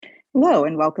Hello,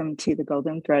 and welcome to the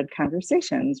Golden Thread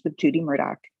Conversations with Judy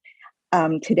Murdoch.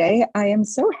 Today, I am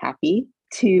so happy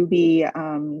to be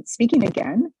speaking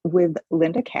again with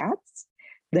Linda Katz.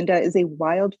 Linda is a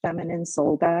wild feminine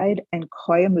soul guide and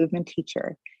Koya movement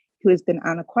teacher who has been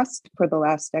on a quest for the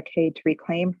last decade to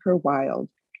reclaim her wild.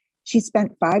 She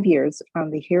spent 5 years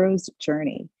on the hero's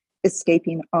journey,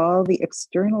 escaping all the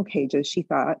external cages she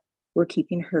thought were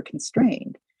keeping her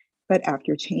constrained. But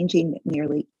after changing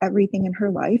nearly everything in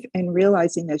her life and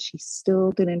realizing that she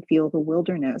still didn't feel the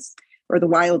wilderness or the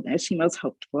wildness she most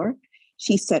hoped for,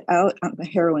 she set out on the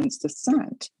heroine's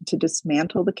descent to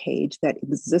dismantle the cage that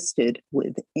existed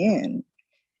within.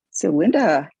 So,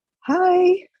 Linda, hi.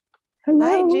 Hi,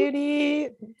 Hello. Judy.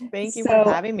 Thank you for So,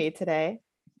 having me today.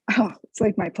 oh, it's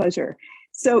like my pleasure.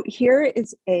 So, I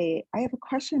have a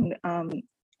question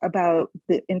about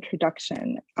the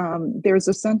introduction. There's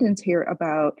a sentence here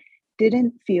about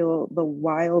didn't feel the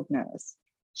wildness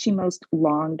she most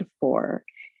longed for.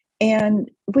 And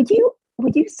would you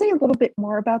say a little bit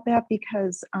more about that?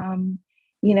 Because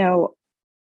you know,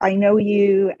 I know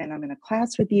you and I'm in a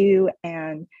class with you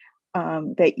and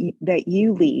that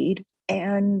you lead.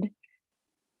 And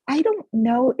I don't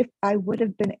know if I would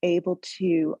have been able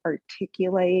to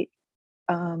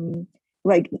um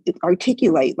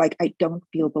articulate like I don't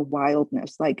feel the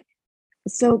wildness. Like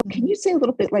so can Mhm. you say a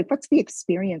little bit like what's the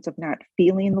experience of not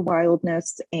feeling the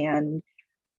wildness and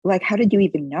like how did you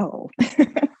even know?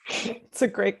 It's a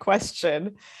great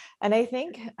question. And I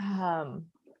think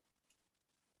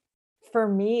for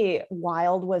me,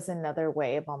 wild was another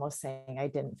way of almost saying I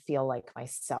didn't feel like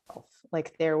myself.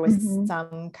 Like there was Hmm.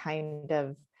 some kind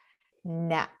of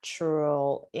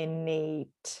natural,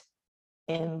 innate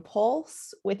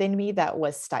impulse within me that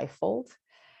was stifled.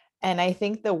 And I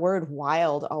think the word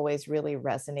wild always really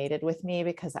resonated with me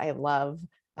because I love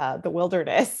the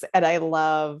wilderness and I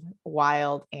love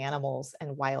wild animals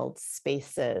and wild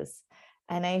spaces.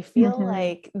 And I feel Hmm.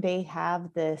 like they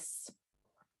have this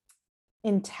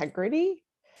integrity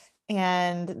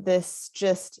and this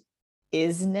just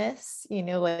isness,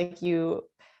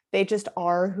 they just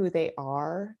are who they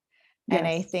are. And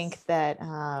I think Yes. that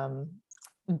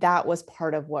that was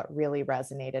part of what really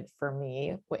resonated for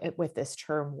me with this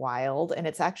term wild. And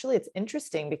it's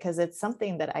interesting because it's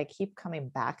something that I keep coming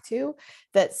back to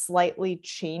that slightly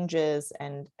changes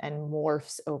and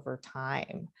morphs over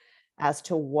time as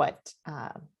to what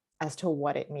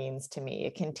it means to me.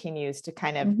 It continues to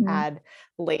kind of Hmm. add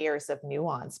layers of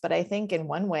nuance, but I think in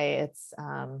one way it's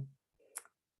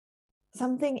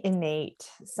something innate,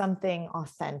 something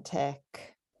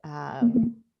authentic, um, Hmm.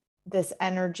 this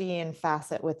energy and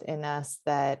facet within us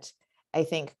that I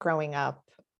think growing up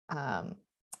um,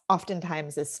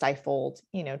 oftentimes is stifled,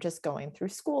 just going through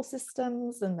school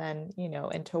systems and then,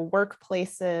 into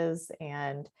workplaces.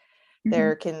 And Hmm.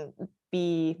 there can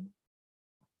be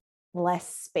less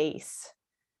space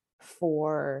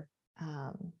for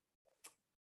um,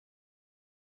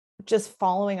 just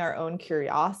following our own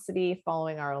curiosity,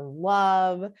 following our own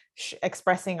love,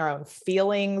 expressing our own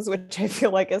feelings, which I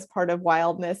feel like is part of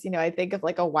wildness. I think of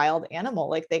like a wild animal,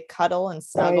 like they cuddle and Right.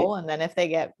 snuggle. And then if they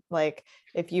get like,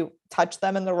 if you touch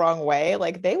them in the wrong way,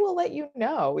 like they will let you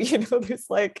know, there's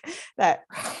like that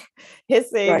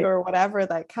hissing Right. or whatever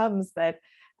that comes that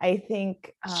I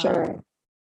think Sure. a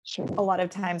Sure. lot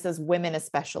of times as women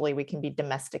especially we can be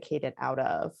domesticated out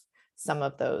of some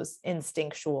of those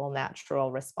instinctual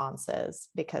natural responses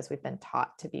because we've been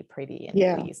taught to be pretty and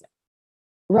Yeah. pleasing.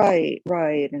 Right.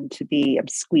 Right. And to be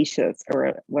obsquicious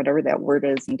or whatever that word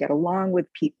is and get along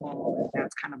with people. And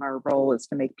that's kind of our role is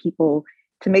to make people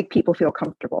feel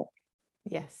comfortable,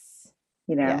 Yes.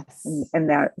 and, Yes. and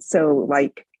that so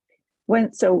like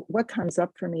so what comes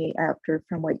up for me after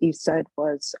from what you said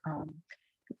was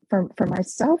for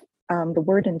myself, the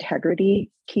word integrity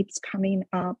keeps coming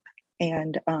up.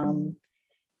 And Mm.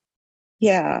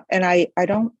 yeah, and I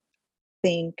don't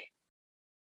think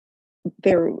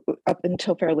there up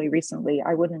until fairly recently,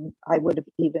 I would have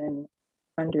even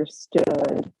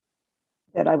understood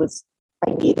that I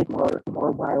needed more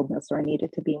wildness or I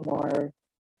needed to be more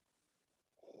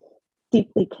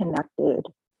deeply connected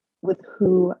with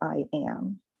who I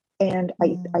am. And I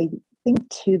Mm. think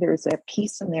too there's a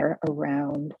piece in there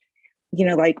around,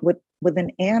 like with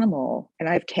an animal, and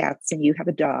I have cats and you have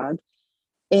a dog.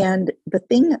 And the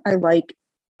thing I like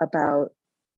about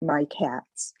my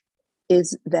cats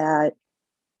is that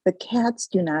the cats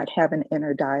do not have an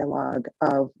inner dialogue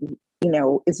of,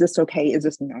 is this okay? Is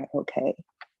this not okay?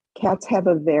 Cats have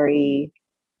a very,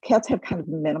 cats have kind of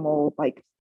minimal, like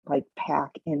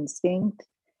pack instinct.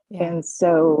 Yeah. And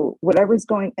so whatever's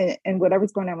going, and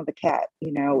whatever's going on with the cat,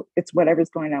 it's whatever's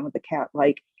going on with the cat.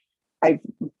 Like I've,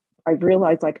 I've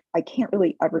realized like I can't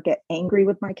really ever get angry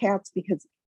with my cats because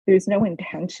there's no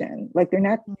intention. Like they're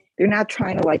not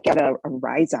trying to like get a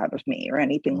rise out of me or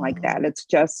anything like that. Mhm. It's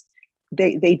just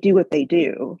they do what they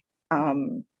do.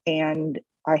 And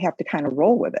I have to kind of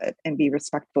roll with it and be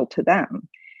respectful to them.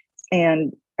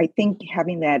 And I think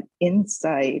having that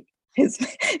insight has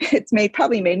it's made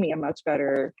probably made me a much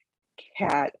better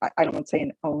cat. I don't want to say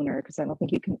an owner because I don't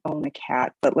think you can own a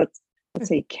cat, but let's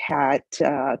say cat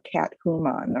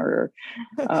human or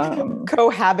ser-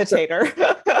 Cohabitator.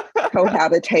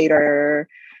 cohabitator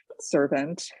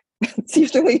servant. That's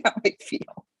usually how I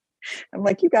feel. I'm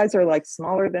like, you guys are like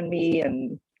smaller than me,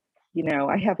 and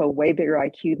I have a way bigger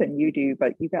IQ than you do,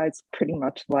 but you guys pretty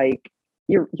much like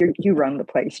you run the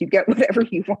place. You get whatever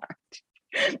you want.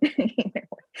 You know,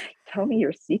 tell me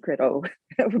your secret, oh,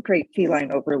 great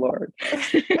feline overlord.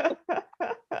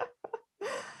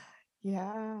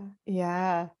 Yeah,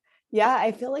 yeah, yeah.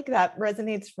 I feel like that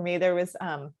resonates for me. There was,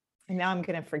 and now I'm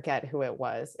gonna forget who it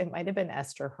was. It might have been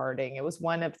Esther Harding. It was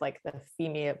one of like the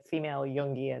female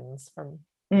Jungians from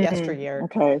yesteryear,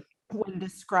 Okay. when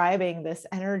describing this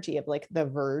energy of like the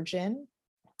virgin,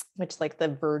 which like the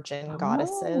virgin Oh.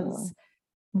 goddesses.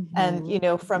 And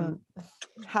Mhm. from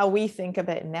how we think of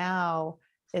it now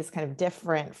is kind of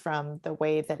different from the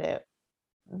way that it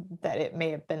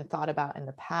may have been thought about in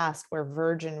the past, where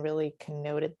virgin really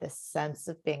connoted this sense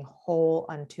of being whole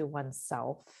unto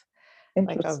oneself, like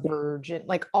a Interesting. virgin,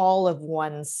 like all of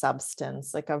one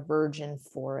substance, like a virgin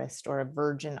forest or a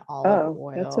virgin olive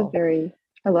Oh, oil.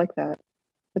 I like that.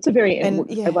 That's a very, And I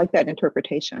yeah, like that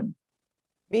interpretation.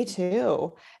 me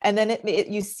too. And then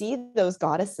you see those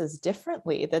goddesses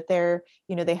differently, that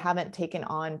they haven't taken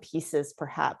on pieces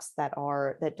perhaps that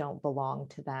don't belong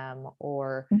to them,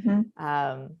 or Hmm.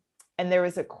 um and there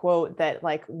was a quote that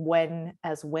like, when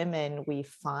as women we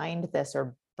find this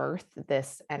or birth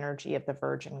this energy of the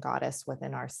virgin goddess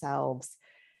within ourselves,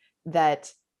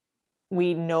 that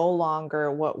we no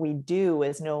longer, what we do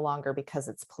is no longer because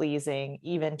it's pleasing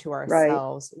even to Right.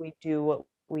 ourselves. We do what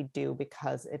we do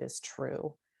because it is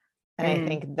true. And I Mm.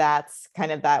 think that's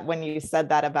kind of that, when you said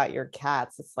that about your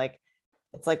cats, it's like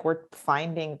we're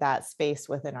finding that space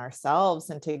within ourselves,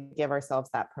 and to give ourselves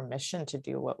that permission to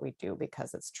do what we do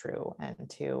because it's true, and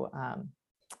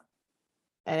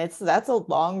that's a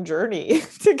long journey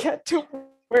to get to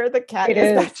where the cat It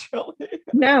is is. naturally.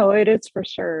 No, it is for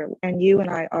sure. And you and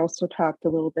I also talked a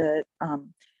little bit.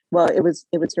 Well, it was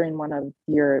during one of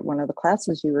the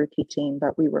classes you were teaching,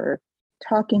 but we were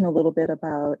talking a little bit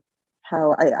about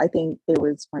how I think it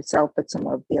was myself, but some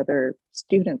of the other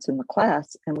students in the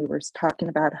class, and we were talking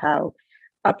about how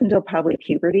up until probably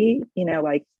puberty,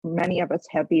 like many of us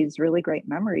have these really great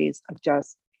memories of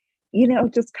just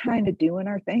kind of doing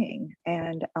our thing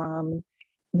and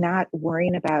not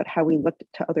worrying about how we looked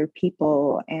to other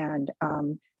people. And,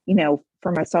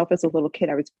 for myself as a little kid,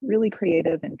 I was really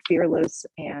creative and fearless.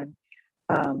 And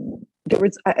there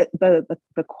was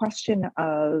the question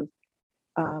of,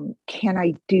 can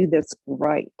I do this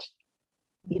right?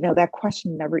 That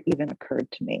question never even occurred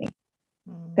to me.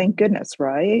 Thank Mm, goodness,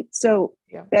 right? So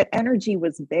yeah. that energy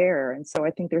was there. And so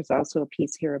I think there's also a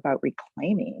piece here about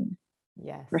reclaiming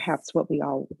Yes. perhaps what we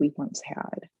once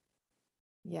had.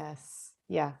 Yes.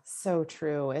 Yeah. So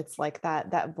true. It's like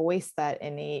that voice, that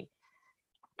innate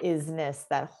isness,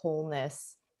 that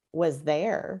wholeness was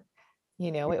there.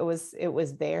 It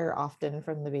was there often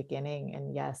from the beginning.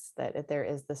 And yes, that there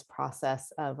is this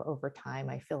process of, over time,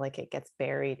 I feel like it gets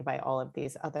buried by all of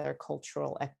these other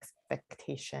cultural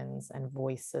expectations and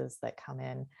voices that come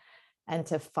in. And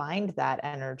to find that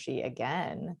energy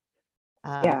again,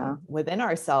 Yeah, within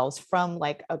ourselves from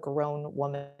like a grown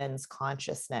woman's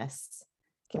consciousness,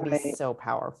 can be right. so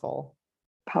powerful.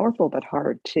 Powerful but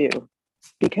hard too,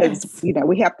 because Yes.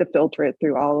 we have to filter it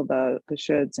through all of the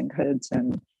shoulds and coulds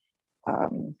and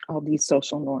all these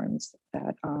social norms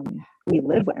that we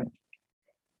live in.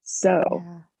 So,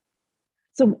 Yeah.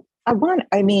 so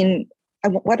I mean,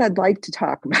 what I'd like to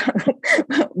talk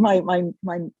about, my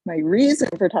reason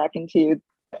for talking to you,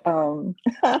 um,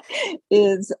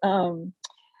 is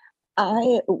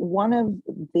I one of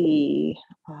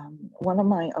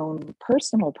my own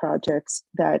personal projects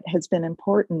that has been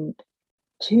important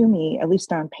to me, at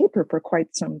least on paper, for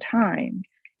quite some time,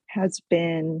 has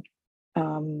been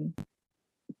um,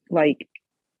 like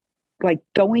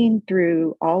going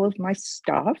through all of my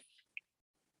stuff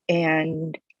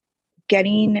and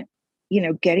getting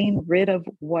getting rid of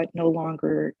what no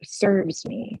longer serves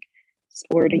me,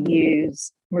 or to Mm,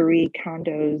 use Marie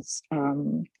Kondo's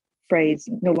phrase,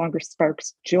 no longer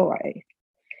sparks joy.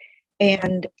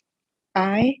 And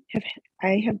I have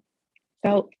I have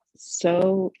felt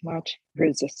so much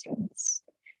resistance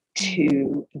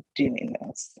to doing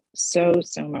this. So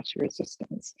much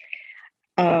resistance.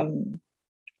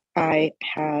 I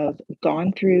have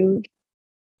gone through,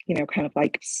 kind of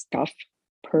like stuff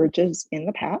purges in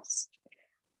the past.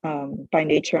 By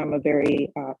nature, I'm a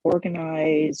very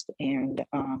organized and,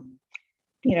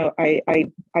 I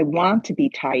want to be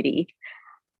tidy.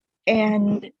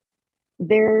 And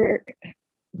there,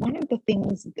 one of the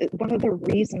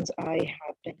reasons I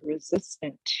have been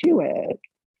resistant to it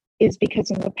is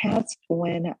because in the past,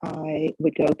 when I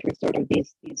would go through sort of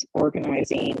these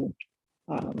organizing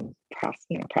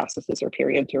processes or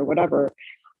periods or whatever,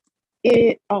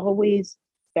 it always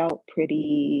felt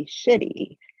pretty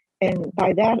shitty. And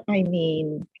by that, I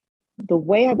mean, the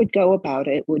way I would go about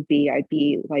it would be I'd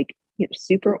be like,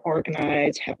 super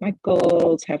organized, have my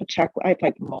goals, have a check. I have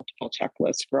like multiple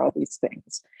checklists for all these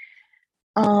things.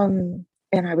 And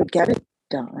I would get it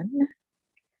done.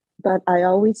 But I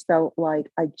always felt like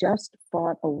I just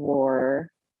fought a war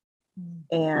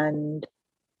and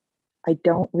I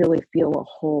don't really feel a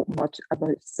whole much of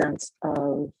a sense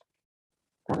of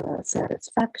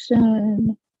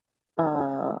satisfaction,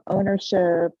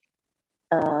 ownership.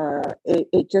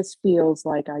 It just feels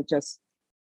like I just,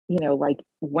 like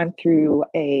went through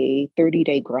a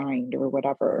 30-day grind or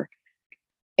whatever.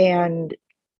 And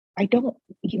I don't,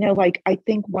 like I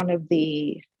think one of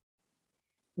the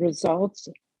results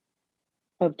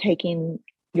of taking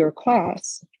your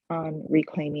class on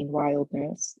reclaiming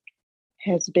wildness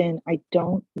has been I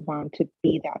don't want to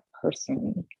be that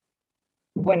person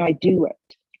when I do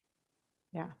it.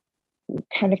 Yeah.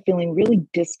 Kind of feeling really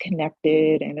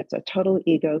disconnected, and it's a total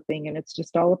ego thing, and it's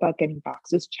just all about getting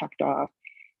boxes checked off.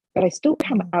 But I still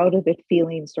come out of it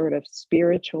feeling sort of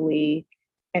spiritually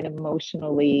and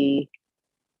emotionally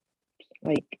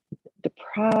like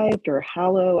deprived or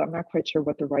hollow. I'm not quite sure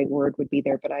what the right word would be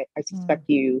there, but I suspect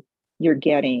you're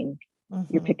picking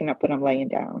up what I'm laying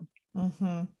down.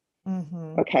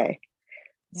 Okay.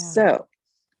 Yeah. So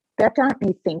that got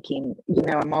me thinking,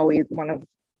 I'm always, one of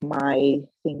my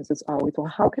things is always, well,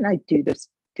 how can I do this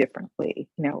differently?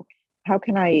 How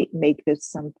can I make this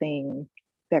something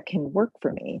that can work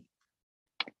for me?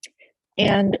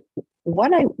 And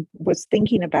what I was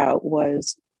thinking about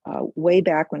was way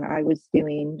back when I was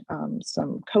doing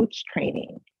some coach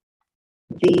training,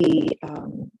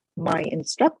 my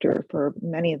instructor for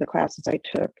many of the classes I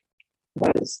took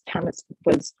was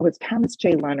Thomas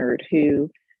J. Leonard, who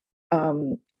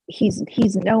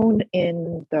he's known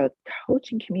in the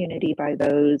coaching community by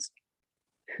those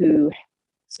who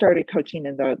started coaching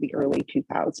in the early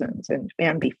 2000s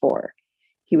and before.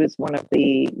 He was one of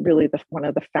the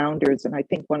founders, and I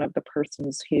think one of the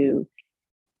persons who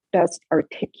best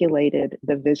articulated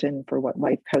the vision for what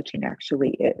life coaching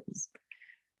actually is.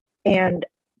 And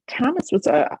Thomas was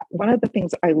one of the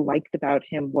things I liked about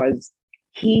him was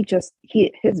his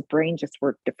brain just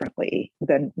worked differently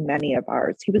than many of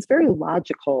ours. He was very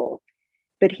logical,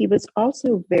 but he was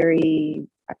also very,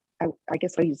 I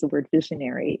guess I'll use the word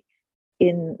visionary,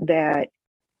 in that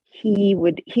he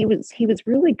was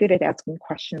really good at asking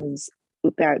questions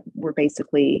that were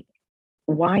basically,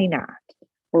 why not?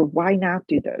 Or why not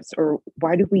do this? Or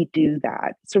why do we do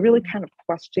that? So really kind of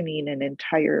questioning an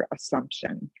entire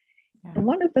assumption. Yeah. And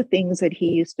one of the things that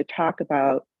he used to talk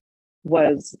about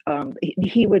was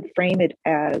he would frame it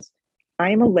as,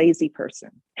 I'm a lazy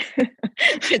person,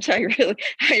 which I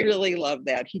really love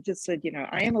that. He just said,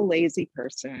 I am a lazy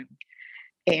person.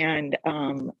 And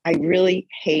I really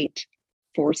hate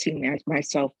forcing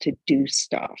myself to do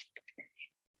stuff.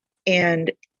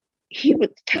 And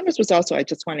Thomas was also, I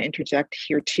just want to interject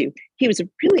here too, he was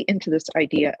really into this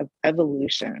idea of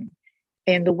evolution.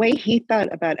 And the way he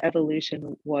thought about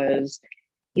evolution was,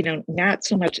 not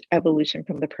so much evolution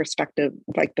from the perspective,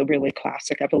 like the really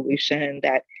classic evolution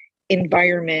that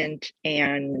environment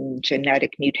and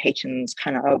genetic mutations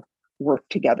kind of work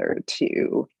together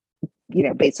to,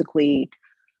 basically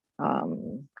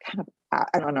kind of,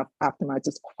 I don't know if optimize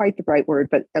is quite the right word,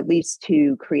 but at least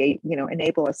to create,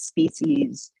 enable a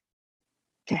species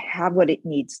to have what it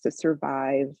needs to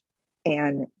survive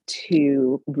and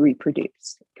to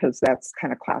reproduce, because that's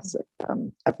kind of classic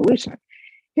evolution.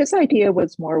 His idea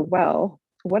was more, well,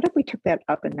 what if we took that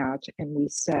up a notch and we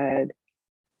said,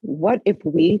 what if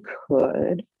we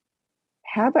could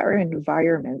have our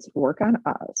environments work on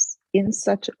us in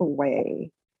such a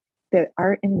way that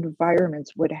our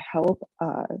environments would help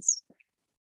us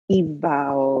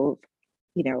evolve,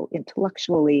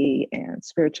 intellectually and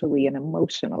spiritually and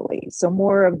emotionally. So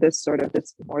more of this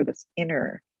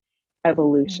inner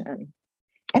evolution.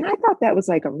 And I thought that was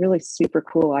like a really super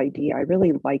cool idea. I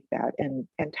really like that. And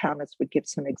Thomas would give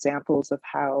some examples of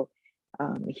how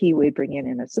He would bring in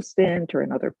an assistant or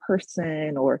another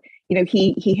person, or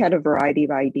he had a variety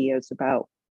of ideas about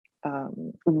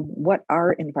what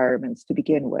are environments to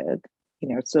begin with.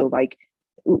 So like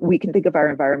we can think of our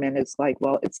environment as like,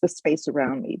 well, it's the space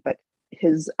around me, but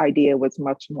his idea was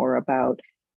much more about,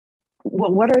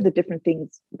 well, what are the different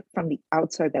things from the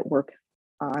outside that work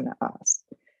on us?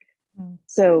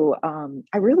 So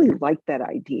I really liked that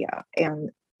idea. And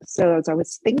so as I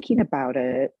was thinking about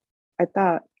it, I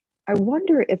thought, I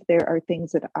wonder if there are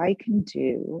things that I can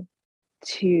do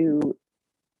to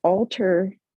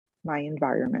alter my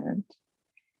environment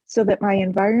so that my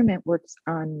environment works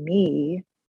on me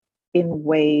in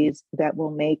ways that will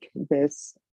make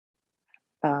this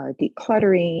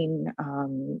decluttering,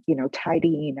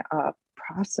 tidying up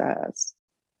process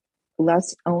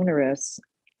less onerous,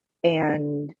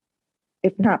 and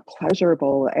if not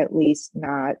pleasurable, at least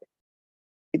not,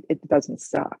 it doesn't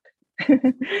suck.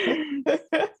 you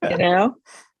know?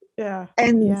 Yeah.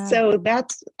 And Yeah. so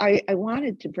that's, I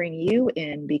wanted to bring you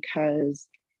in because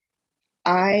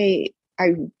I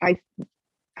I I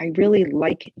I really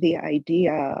like the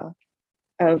idea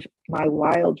of my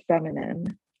wild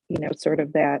feminine, sort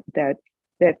of that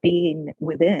being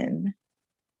within,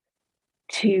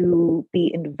 to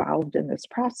be involved in this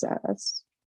process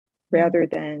rather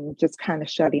than just kind of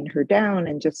shutting her down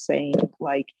and just saying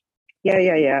like, yeah,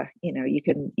 you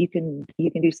can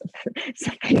do something,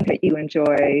 something that you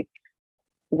enjoy.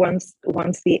 Once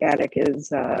the attic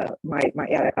is my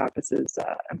attic office is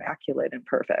immaculate and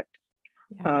perfect.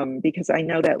 Yeah. Because I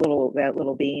know that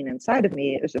little being inside of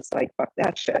me is just like, fuck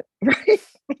that shit, right?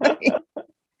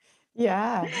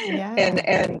 Yeah. and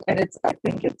Yeah. and it's, I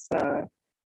think it's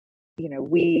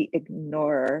we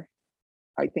ignore,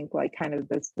 I think, like kind of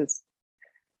this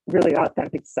really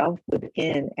authentic self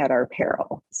within at our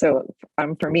peril. So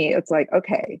for me it's like,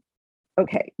 okay,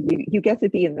 you get to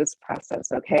be in this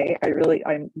process. Okay,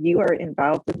 you are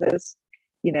involved in this.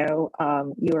 You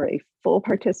are a full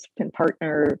participant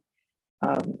partner,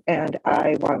 and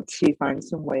I want to find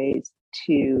some ways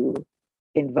to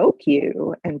invoke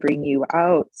you and bring you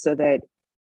out so that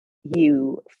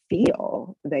you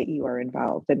feel that you are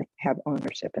involved and have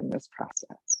ownership in this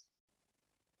process.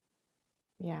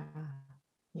 Yeah.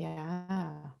 Yeah.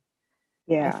 I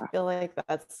Yeah, feel like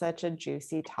that's such a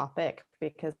juicy topic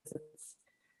because I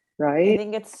right?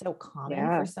 think it's so common for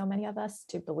Yeah, so many of us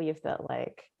to believe that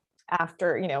like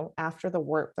after the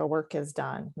work is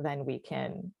done, then we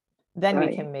can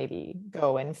right, maybe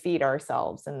go and feed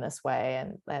ourselves in this way.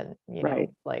 And then, right,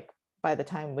 like by the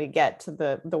time we get to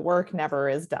the work never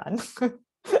is done.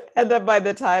 And then by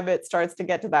the time it starts to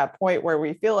get to that point where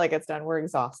we feel like it's done, we're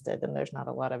exhausted and there's not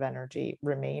a lot of energy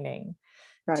remaining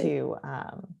right. to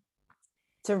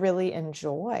really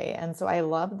enjoy. And so I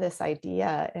love this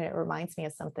idea. And it reminds me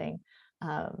of something,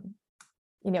 um,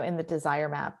 in the desire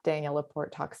map, Daniel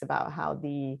Laporte talks about how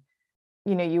you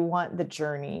want the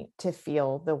journey to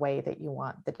feel the way that you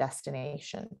want the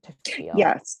destination to feel.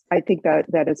 Yes, I think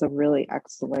that is a really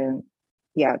excellent.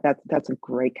 Yeah, that's a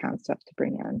great concept to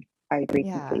bring in. I agree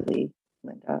Yeah. completely,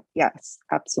 Linda. Yes,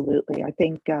 absolutely. I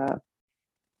think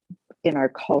in our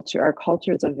culture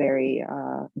is a very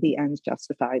the ends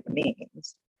justify the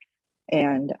means,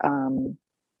 and I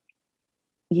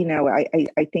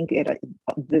think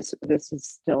this is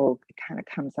still, it kind of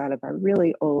comes out of our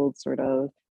really old sort of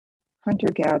hunter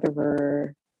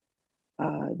gatherer,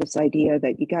 this idea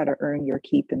that you got to earn your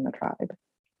keep in the tribe,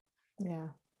 Yeah. Yeah.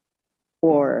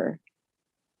 or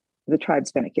the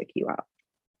tribe's going to kick you out.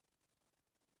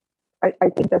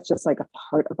 I think that's just like a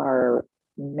part of our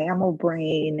mammal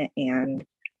brain. And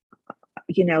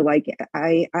like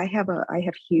I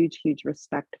have huge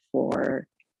respect for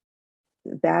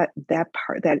that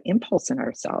impulse in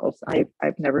ourselves.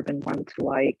 I've never been one to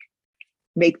like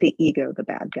make the ego the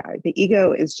bad guy. The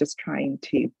ego is just trying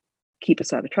to keep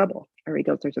us out of trouble. Our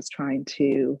egos are just trying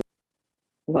to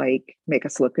like make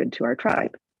us look good to our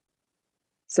tribe.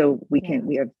 So Yeah.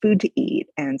 we have food to eat,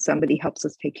 and somebody helps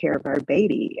us take care of our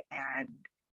baby, and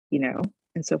you know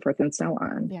and so forth and so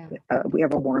on. Yeah. We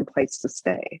have a warm place to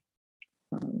stay.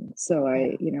 So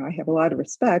Yeah. I have a lot of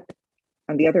respect.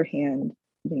 On the other hand,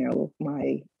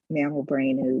 my mammal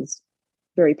brain is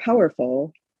very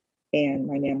powerful, and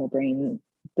my mammal brain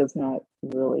does not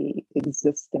really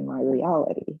exist in my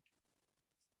reality.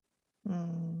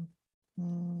 Mm.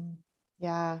 Mm.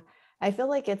 Yeah. I feel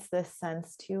like it's this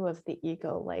sense too of the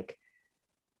ego, like,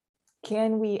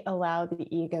 can we allow the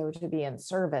ego to be in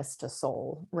service to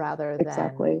soul rather than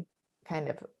Exactly. kind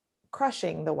of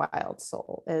crushing the wild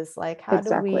soul? Is like,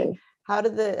 Exactly. how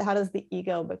does the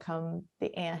ego become the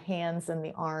hands and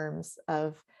the arms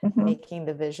of Hmm. making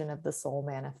the vision of the soul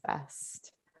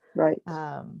manifest? Right.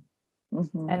 Um,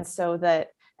 Mm-hmm. and so that,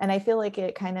 and I feel like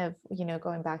it kind of,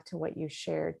 going back to what you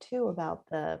shared too about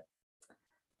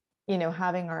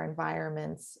having our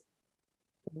environments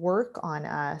work on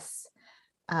us.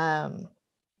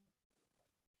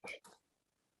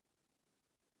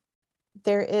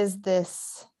 There is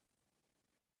this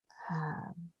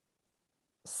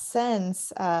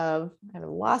sense of, I've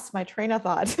lost my train of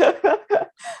thought.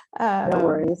 No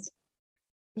worries.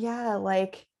 Yeah,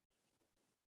 like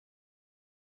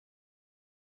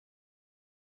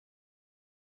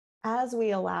as we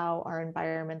allow our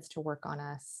environments to work on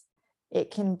us,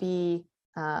 it can be,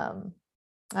 oh,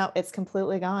 it's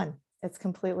completely gone. It's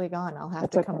completely gone. I'll have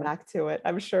That's to come okay. back to it.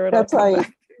 I'm sure it'll That's come like,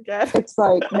 back again. it's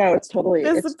like, no, it's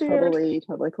Disappeared.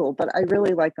 totally cool. But I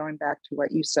really like going back to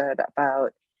what you said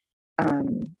about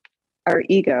our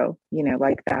ego,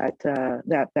 like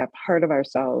that part of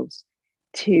ourselves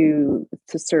to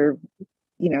serve,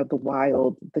 the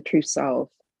wild, the true self,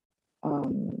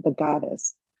 the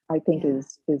goddess, I think Yeah.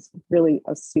 is really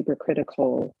a super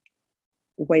critical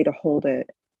way to hold it.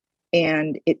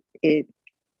 And it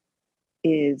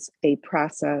is a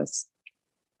process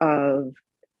of,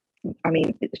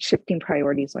 shifting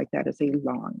priorities like that is a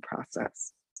long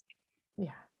process.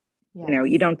 Yeah. You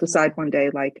Yes. don't decide one day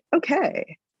like,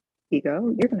 okay,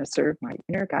 ego, you're going to serve my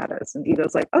inner goddess. And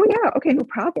ego's like, oh yeah, okay, no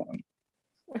problem.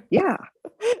 Yeah.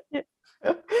 Yeah.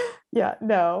 Yeah,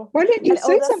 no. Why didn't you And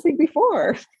say something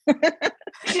before?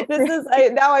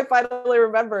 now I finally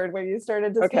remembered when you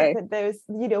started to speak Okay. that there's,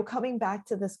 coming back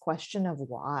to this question of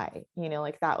why,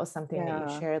 like that was something that you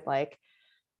Yeah. shared, like,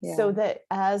 so Yeah. that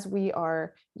as we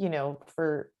are,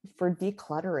 for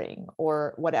decluttering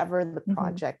or whatever the Mm-hmm.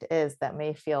 project is that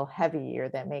may feel heavy or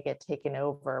that may get taken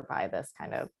over by this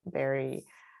kind of very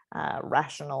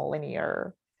rational,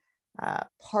 linear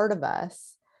part of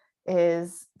us,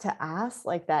 is to ask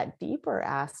like that deeper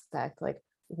aspect, like,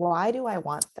 why do I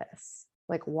want this?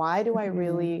 Like, why do I Mm-hmm.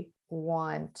 really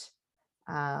want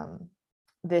um,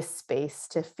 this space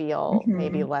to feel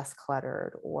maybe Mm-hmm. less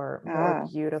cluttered or more Ah,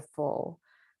 beautiful,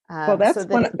 well, so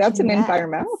that it that's an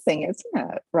environmental connects. thing,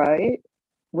 isn't it? Right.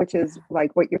 Which is Yeah.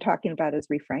 like what you're talking about is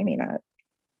reframing it.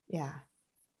 Yeah.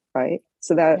 Right.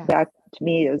 So that Yeah. that to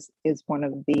me is one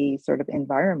of the sort of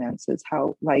environments, is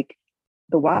how, like,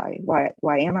 the why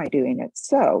am I doing it?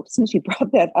 So since you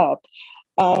brought that up,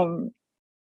 um,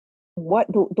 what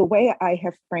the way I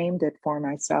have framed it for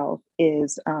myself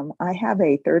is, I have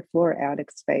a third floor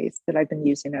attic space that I've been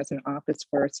using as an office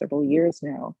for several years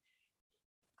now.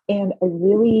 And I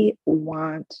really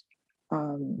want,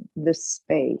 this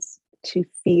space to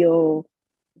feel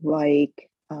like,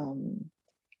 kind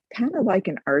of like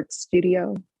an art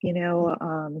studio,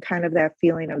 kind of that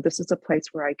feeling of, this is a place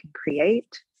where I can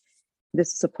create.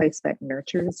 This is a place that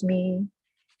nurtures me.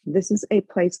 This is a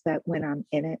place that when I'm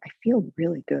in it, I feel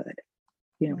really good.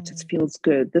 It just Mm. feels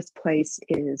good. This place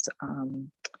is,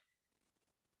 I'm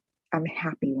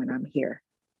happy when I'm here.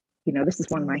 This is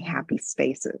one of my Mm. happy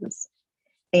spaces.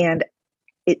 And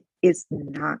it is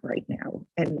not right now.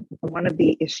 And one of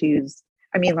the issues,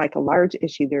 like a large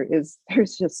issue, there's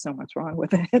just so much wrong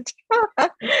with it.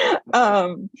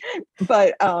 um,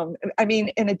 but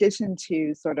in addition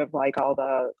to sort of like all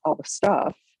the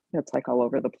stuff that's like all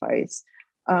over the place,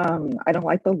 I don't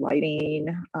like the lighting.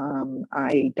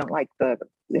 I don't like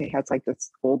it has like this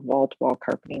old wall-to-wall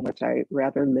carpeting, which I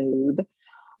rather loathe.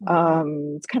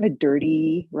 Mm. It's kind of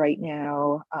dirty right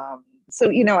now.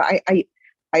 So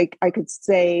I could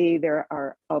say there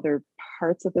are other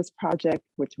parts of this project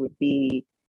which would be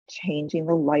changing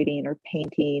the lighting or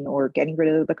painting or getting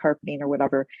rid of the carpeting or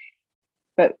whatever.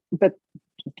 But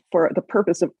for the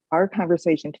purpose of our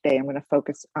conversation today, I'm going to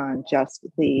focus on just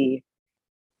the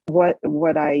what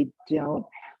I don't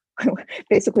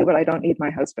basically what I don't need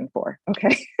my husband for.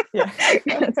 Okay. Yeah.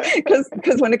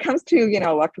 Because when it comes to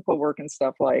electrical work and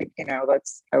stuff, like,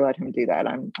 I let him do that.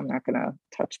 I'm not gonna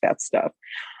touch that stuff.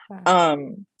 Yeah.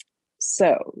 um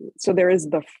so there is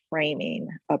the framing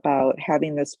about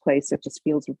having this place that just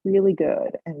feels really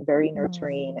good and very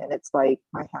nurturing, Mm. and it's like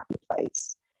my happy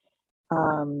place.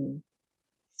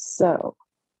 So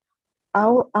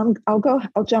I'll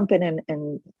jump in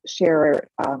and share,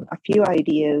 a few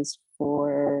ideas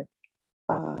for,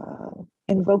 uh,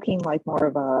 invoking like more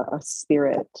of a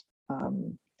spirit,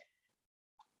 um,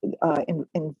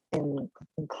 in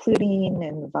including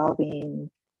and involving,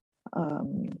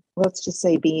 let's just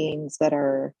say, beings that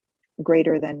are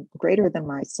greater than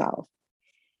myself.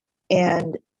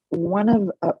 And one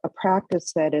of a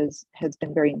practice that has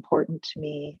been very important to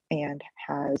me and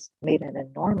has made an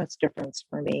enormous difference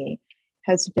for me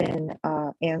has been,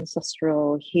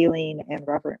 ancestral healing and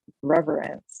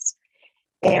reverence.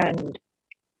 And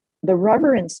the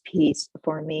reverence piece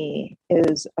for me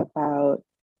is about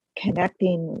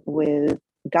connecting with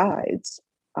guides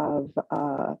of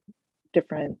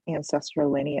different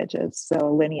ancestral lineages. So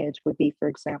a lineage would be, for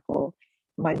example,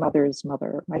 my mother's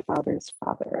mother, my father's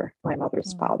father, my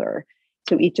mother's father.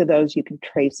 So each of those you can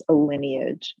trace a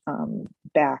lineage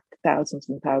back thousands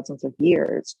and thousands of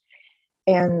years.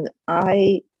 And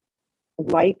I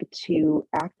like to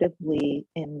actively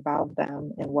involve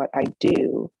them in what I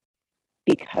do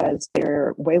because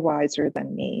they're way wiser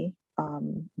than me.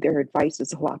 Their advice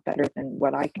is a lot better than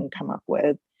what I can come up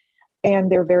with.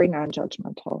 And they're very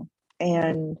non-judgmental.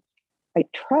 And I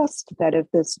trust that if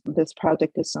this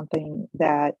project is something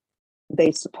that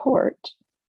they support,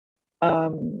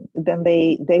 then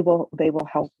they will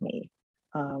help me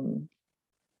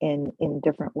in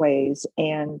different ways.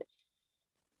 And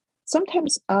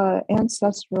sometimes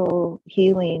ancestral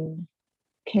healing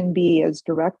can be as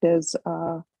direct as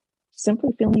simply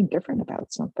feeling different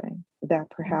about something that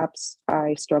perhaps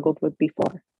I struggled with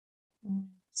before.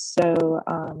 So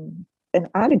an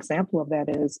odd example of that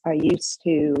is I used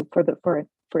to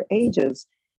for ages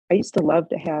I used to love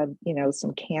to have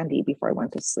some candy before I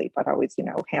went to sleep. I'd always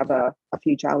have a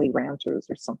few Jolly Ranchers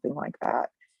or something like that.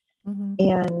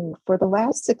 And for the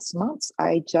last 6 months,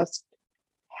 I just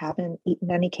haven't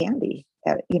eaten any candy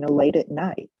at late at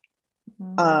night,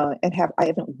 and I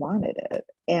haven't wanted it.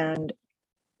 And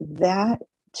that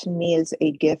to me is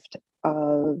a gift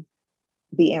of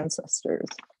the ancestors.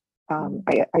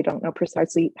 I don't know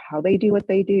precisely how they do what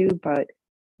they do, but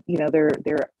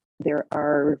there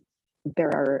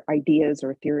are ideas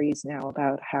or theories now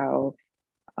about how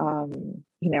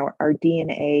our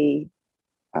DNA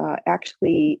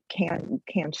actually can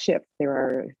shift. There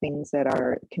are things that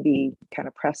can be kind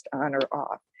of pressed on or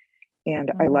off,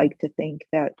 and I like to think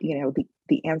that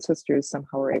the ancestors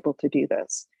somehow are able to do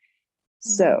this.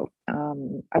 So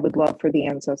I would love for the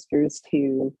ancestors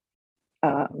to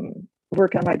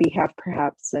work on my behalf,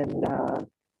 perhaps, and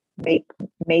make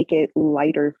it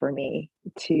lighter for me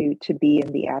to be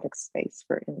in the attic space,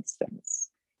 for instance.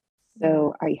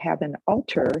 So I have an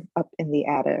altar up in the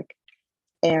attic,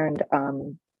 and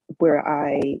where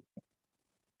I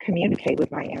communicate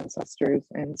with my ancestors.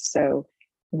 And so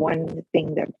one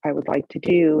thing that I would like to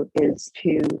do is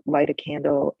to light a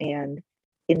candle and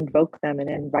invoke them and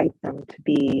invite them to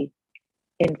be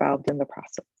involved in the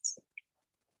process.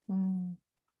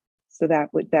 So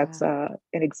that's an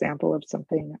example of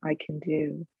something I can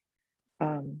do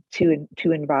to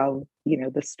involve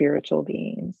the spiritual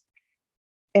beings.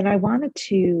 And I wanted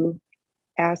to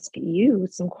ask you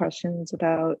some questions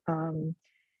about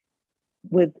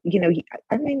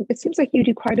it seems like you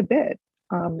do quite a bit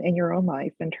in your own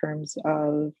life in terms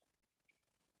of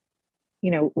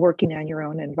working on your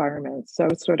own environment. So I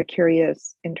was sort of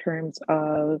curious in terms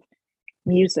of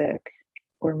music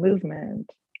or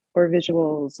movement or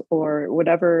visuals or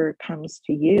whatever comes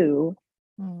to you.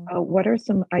 What are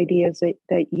some ideas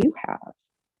that you have?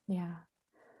 Yeah,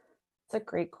 it's a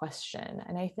great question.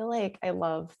 And I feel like I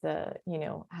love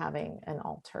having an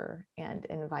altar and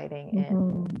inviting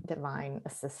in divine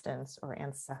assistance or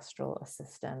ancestral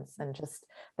assistance, and just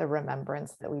the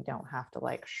remembrance that we don't have to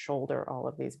shoulder all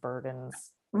of these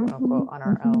burdens, quote unquote, on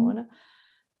our own.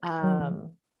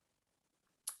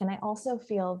 And I also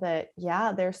feel that,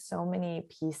 there's so many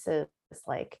pieces,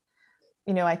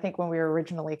 I think when we were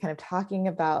originally kind of talking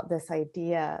about this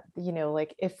idea,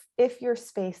 if your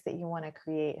space that you want to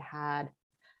create had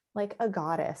a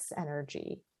goddess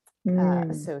energy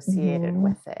associated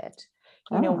with it,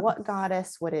 what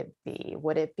goddess would it be?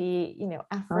 Would it be,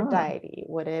 Aphrodite?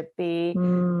 Would it be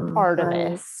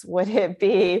Artemis? Would it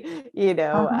be,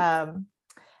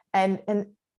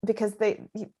 and because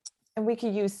and we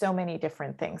could use so many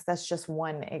different things. That's just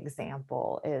one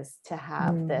example, is to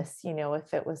have this,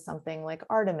 if it was something like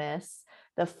Artemis,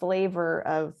 the flavor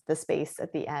of the space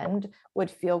at the end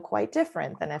would feel quite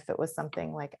different than if it was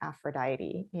something like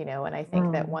Aphrodite, and I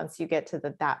think that once you get to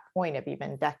that point of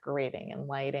even decorating and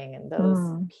lighting and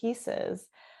those pieces,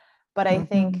 but I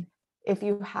think if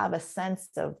you have a sense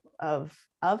of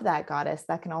that goddess,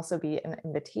 that can also be an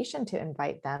invitation to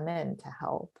invite them in to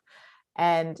help,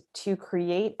 and to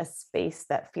create a space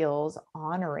that feels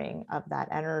honoring of that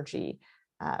energy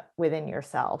within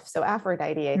yourself. So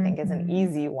Aphrodite, I think, is an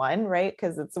easy one, right?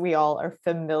 Because we all are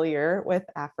familiar with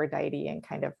Aphrodite and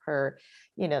kind of her,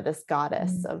 this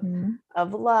goddess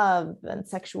of love and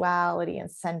sexuality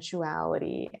and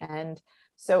sensuality. And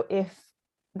so if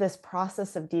this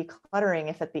process of decluttering,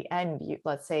 if at the end,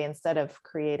 let's say, instead of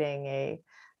creating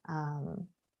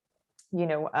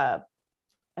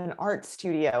an art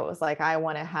studio, it was I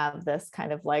want to have this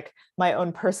kind of my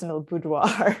own personal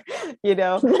boudoir, you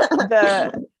know,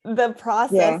 the Yeah.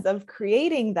 process of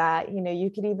creating that, you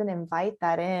could even invite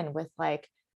that in with like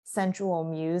sensual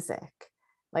music.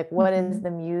 Like, what is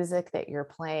the music that you're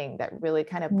playing that really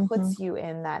kind of Mhm. puts you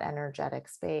in that energetic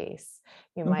space?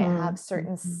 You might have Mhm.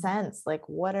 certain Mhm. scents, like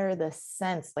what are the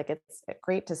scents? Like, it's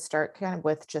great to start kind of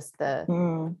with just the,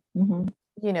 Mhm.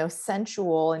 Mhm.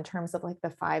 sensual in terms of like the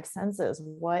five senses.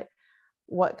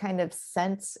 What kind of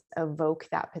scents evoke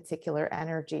that particular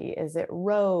energy? Is it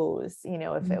rose?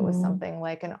 If it was Mhm. something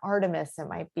like an Artemis, it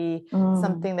might be Mhm.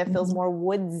 something that feels Mhm. more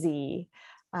woodsy.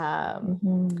 Um,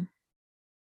 Mhm.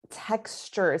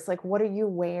 Textures, like what are you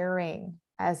wearing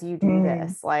as you do Mhm.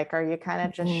 this? Like, are you kind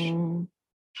of just Mhm.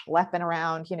 schlepping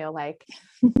around, like,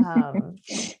 um,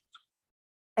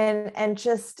 and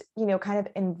just, kind of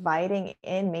inviting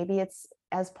in, maybe it's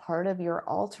as part of your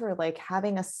altar, like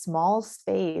having a small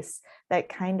space that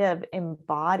kind of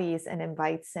embodies and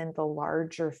invites in the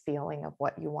larger feeling of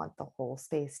what you want the whole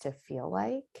space to feel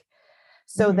like,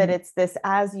 so that Mhm. it's this,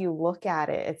 as you look at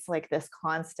it, it's like this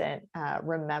constant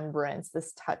remembrance,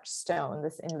 this touchstone,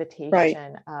 this Right.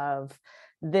 invitation of,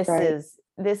 this Right. is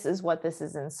this is what this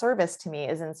is in service to me,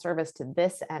 is in service to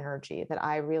this energy that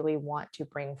I really want to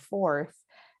bring forth,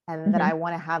 and that Mhm. I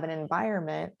want to have an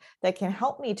environment that can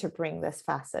help me to bring this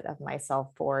facet of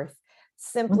myself forth,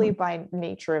 simply Mhm. by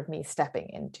nature of me stepping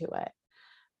into it.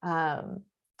 um,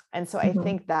 and so I Mhm.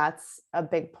 think that's a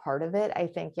big part of it. I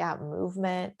think, yeah,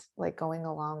 movement, like going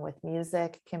along with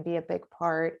music, can be a big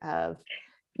part of,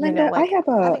 Linda, I like have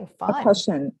having a fun.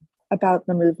 question about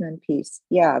the movement piece.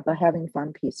 Yeah, the having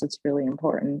fun piece is really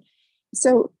important.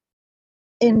 So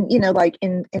in, like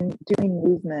in doing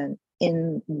movement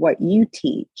in what you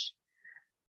teach,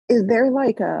 is there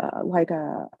like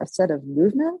a set of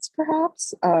movements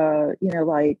perhaps,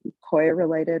 like Koya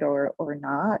related or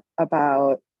not,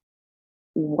 about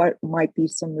what might be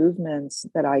some movements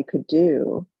that I could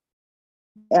do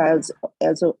as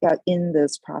in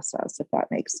this process, if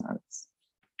that makes sense?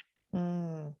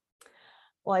 Mm.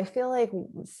 Well, I feel like,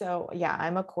 so yeah,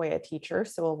 I'm a Koya teacher,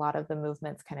 so a lot of the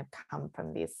movements kind of come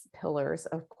from these pillars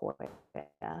of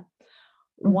Koya.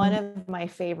 One Mm-hmm. of my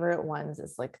favorite ones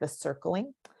is like the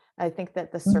circling. I think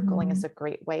that the circling Mm-hmm. is a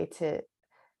great way to,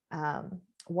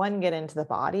 one, get into the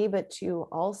body, but two,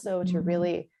 also to Mm-hmm.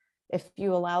 really, if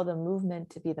you allow the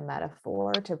movement to be the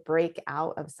metaphor, to break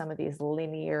out of some of these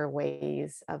linear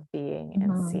ways of being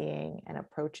and Mm-hmm. seeing and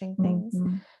approaching things.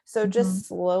 Mm-hmm. So Mm-hmm. just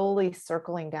slowly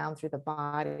circling down through the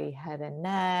body, head and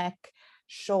neck,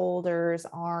 shoulders,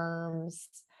 arms,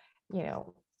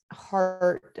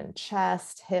 heart and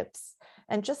chest, hips,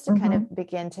 and just to kind Mm-hmm. of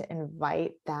begin to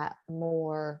invite that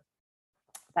more,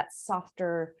 that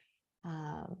softer,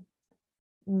 um,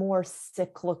 more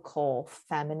cyclical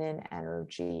feminine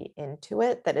energy into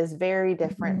it, that is very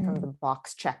different from the Mm-hmm.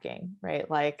 box checking, right?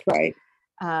 Like, Right.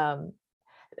 um,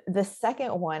 the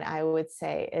second one I would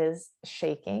say is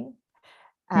shaking,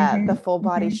 Mm-hmm. the full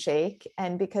body Mm-hmm. shake.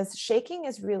 And because shaking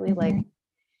is really Mm-hmm. like,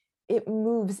 it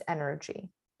moves energy.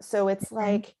 So it's Mm-hmm.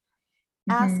 like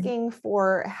Mm-hmm. asking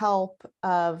for help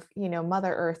of,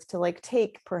 Mother Earth to like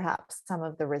take perhaps some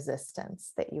of the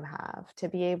resistance that you have, to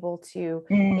be able to,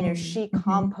 she Mm-hmm.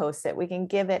 composts it, we can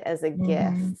give it as a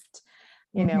Mm-hmm. gift,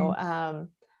 you Mm-hmm. know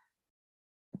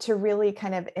to really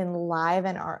kind of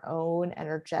enliven our own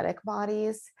energetic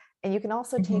bodies. And you can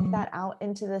also take Mm-hmm. that out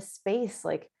into the space,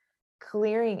 like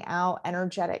clearing out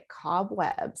energetic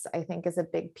cobwebs, I think is a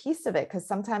big piece of it. Because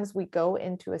sometimes we go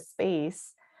into a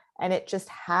space and it just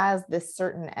has this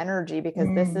certain energy because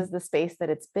this Mm. is the space that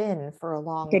it's been for a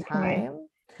long Good point. time.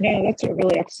 No, that's a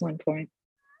really excellent point,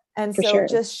 And for so sure.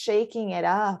 just shaking it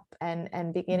up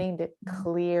and beginning to Mm-hmm.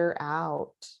 clear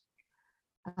out,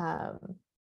 um,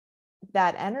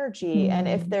 that energy. And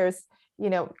Mm-hmm.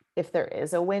 if there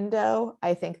is a window,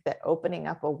 I think that opening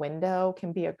up a window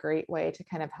can be a great way to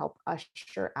kind of help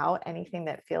usher out anything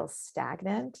that feels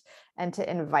stagnant, and to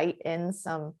invite in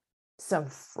some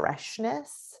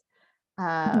freshness.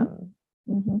 um,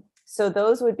 Mm-hmm. so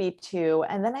those would be two.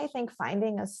 And then I think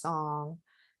finding a song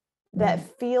Mm.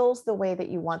 that feels the way that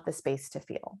you want the space to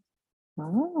feel.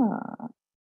 Ah,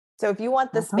 So if you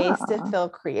want the space to uh-huh. feel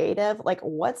creative, like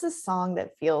what's a song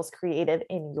that feels creative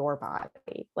in your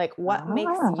body? Like what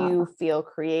makes you Ah. feel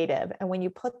creative? And when you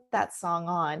put that song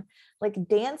on, like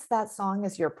dance that song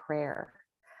as your prayer.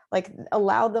 Like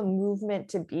allow the movement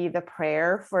to be the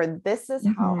prayer for, this is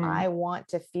how Mm-hmm. I want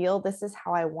to feel. This is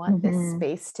how I want this Mm-hmm.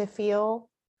 space to feel.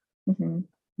 Mm-hmm.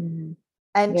 Mm-hmm.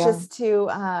 And Yeah. just to,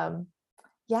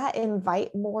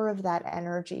 invite more of that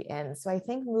energy in. So I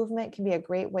think movement can be a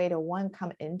great way to, one,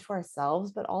 come into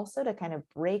ourselves, but also to kind of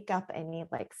break up any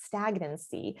like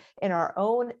stagnancy in our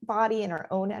own body, in our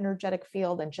own energetic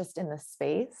field, and just in the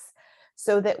space,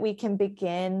 so that we can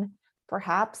begin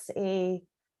perhaps a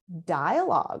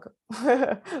dialogue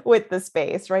with the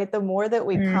space, right? The more that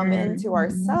we come into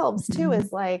ourselves too,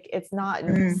 is like, it's not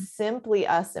simply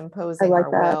us I imposing like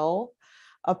our that. will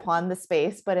upon the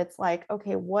space, but it's like,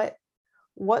 okay, what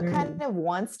kind of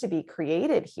wants to be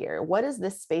created here? What does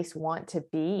this space want to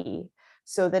be,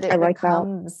 so that I it like that.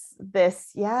 becomes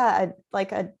this,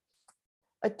 like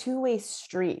a two-way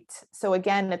street. So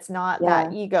again, it's not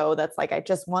that Yeah. ego that's like, I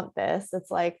just want this. It's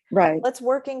like, Right. let's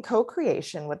work in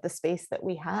co-creation with the space that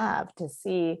we have to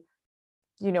see,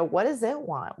 what does it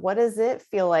want? What does it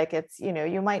feel like? It's,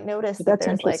 you might notice that That's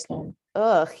there's like, interesting.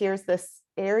 here's this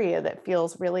area that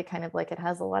feels really kind of like it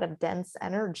has a lot of dense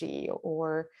energy,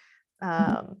 or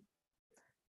um,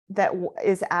 that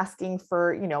is asking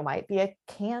for, might be a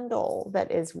candle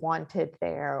that is wanted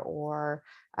there, or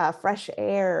fresh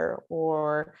air,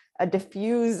 or a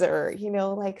diffuser,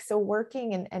 like, so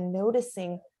working and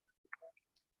noticing,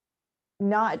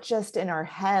 not just in our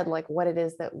head, like what it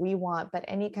is that we want, but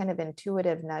any kind of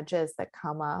intuitive nudges that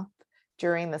come up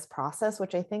during this process,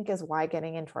 which I think is why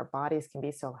getting into our bodies can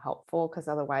be so helpful, because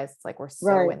otherwise it's like we're so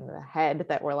Right. in the head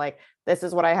that we're like, this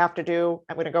is what I have to do.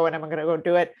 I'm going to go and I'm going to go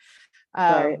do it.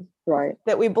 Right. Um, Right.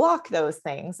 that we block those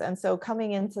things. And so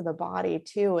coming into the body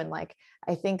too, and like,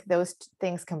 I think those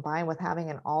things combined with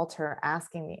having an altar,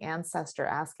 asking the ancestor,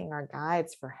 asking our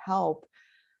guides for help,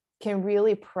 can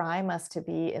really prime us to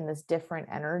be in this different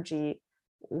energy,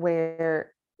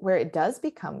 where it does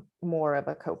become more of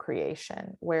a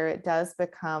co-creation, where it does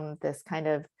become this kind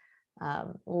of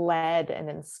led and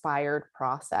inspired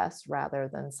process, rather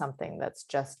than something that's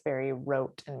just very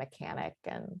rote and mechanic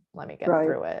and let me get Right.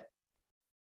 through it.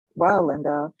 Wow,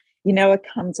 Linda. It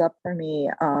comes up for me,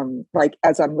 like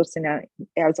as I was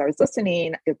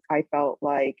listening, I felt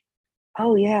like,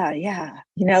 oh yeah, yeah.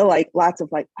 Like lots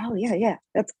of like, oh yeah, yeah.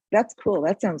 That's cool.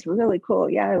 That sounds really cool.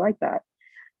 Yeah, I like that.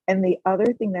 And the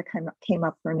other thing that came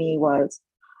up for me was,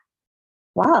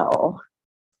 wow,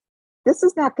 this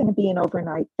is not going to be an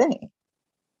overnight thing,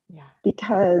 Yeah.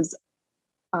 because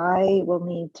I will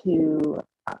need to.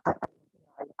 I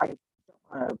don't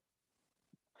want to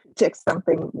predict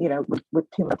something,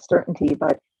 with too much certainty.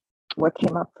 But what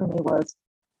came up for me was,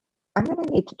 I'm going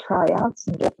to need to try out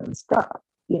some different stuff.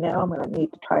 I'm going to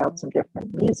need to try out some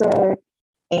different music,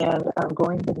 and I'm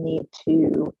going to need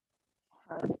to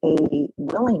have a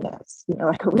willingness,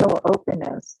 like a real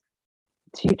openness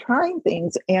to trying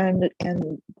things and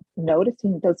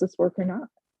noticing, does this work or not?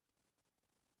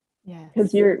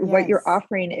 Because Yes. what you're Yes.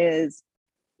 offering is,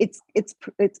 it's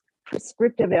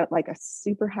prescriptive at like a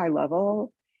super high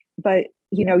level, but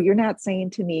you're not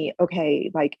saying to me,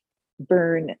 okay, like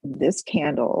burn this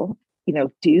candle,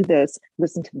 do this,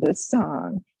 listen to this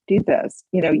song, do this.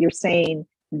 You're saying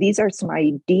these are some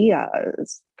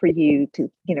ideas for you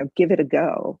to, give it a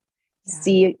go. Yeah.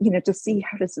 See, to see,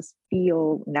 how does this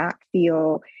feel, not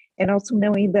feel, and also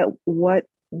knowing that what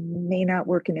may not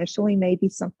work initially may be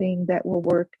something that will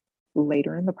work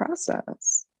later in the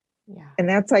process. Yeah. And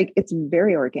that's like, it's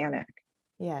very organic,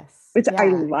 Yes. which I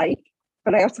Yeah. like,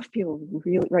 but I also feel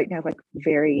really right now like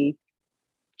very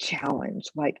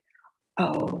challenged, like,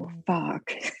 oh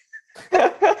fuck.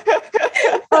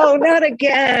 Oh, not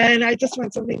again. I just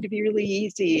want something to be really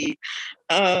easy.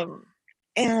 um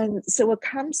and so what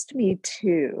comes to me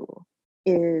too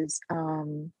is,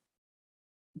 I'm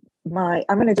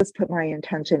going to just put my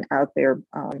intention out there,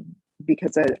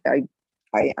 because I'm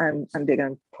big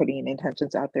on putting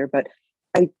intentions out there, but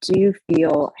I do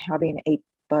feel having a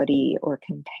buddy or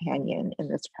companion in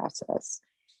this process,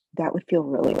 that would feel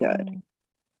really good.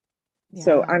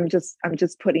 So Yeah. I'm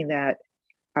just putting that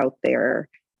out there.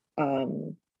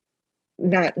 Um,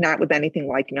 not with anything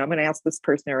like, I'm going to ask this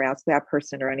person or ask that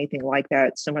person or anything like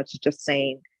that. So much as just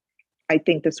saying, I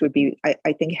think this would be,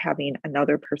 I think having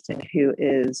another person who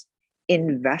is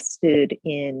invested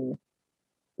in,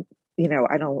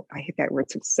 I hate that word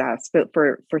success, but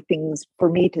for things, for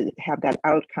me to have that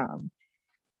outcome,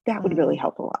 that would really Mm,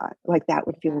 help a lot. Like that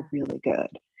would feel yeah. really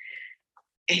good.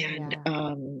 And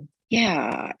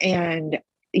Yeah. yeah. And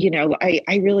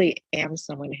I really am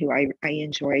someone who I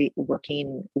enjoy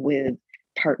working with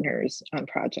partners on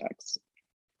projects,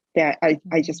 that I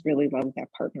Mm, just really love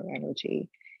that partner energy.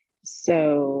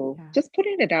 So yeah. just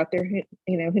putting it out there, who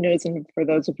knows? And for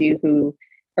those of you who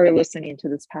are listening to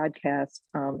this podcast,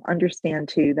 understand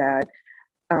too that,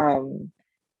 um,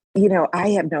 I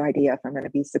have no idea if I'm going to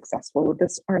be successful with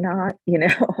this or not.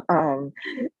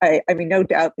 I mean, no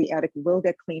doubt the attic will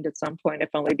get cleaned at some point, if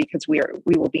only because we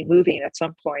will be moving at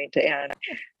some point, and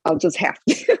I'll just have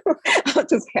to. I'll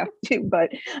just have to.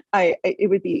 But it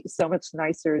would be so much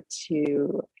nicer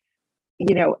to,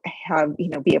 have,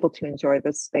 be able to enjoy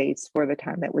this space for the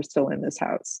time that we're still in this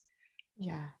house.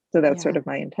 Yeah. So that's sort Yeah. of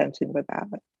my intention with that.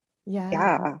 Yeah.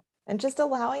 Yeah, And just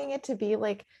allowing it to be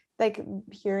like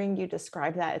hearing you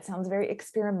describe that, it sounds very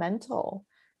experimental,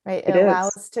 right? it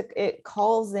is. It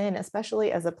calls in,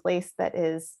 especially as a place that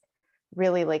is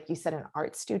really, like you said, an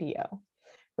art studio,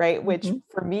 right? Which Mhm.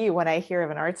 for me, when I hear of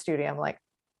an art studio, I'm like,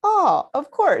 oh, of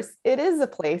course, it is a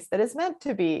place that is meant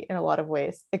to be, in a lot of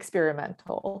ways,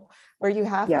 experimental, where you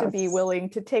have to be Yes. willing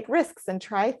to take risks and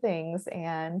try things,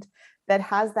 and that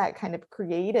has that kind of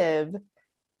creative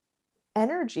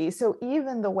energy. So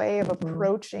even the way of Mhm.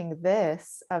 approaching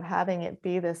this, of having it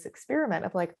be this experiment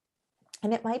of like,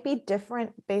 and it might be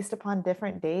different based upon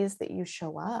different days that you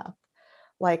show up,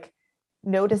 like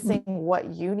noticing Mhm. what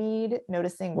you need,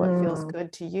 noticing what feels Mm.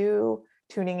 good to you,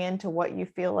 tuning into what you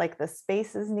feel like the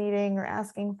space is needing or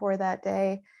asking for that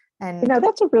day. And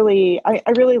That's a really, I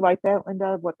really like that,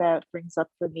 Linda. What that brings up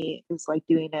for me is like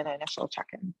doing an initial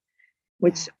check-in,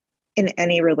 which yeah, in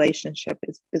any relationship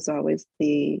is always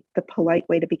the polite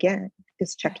way to begin, is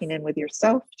yes, checking in with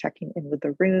yourself, checking in with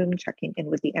the room, checking in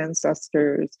with the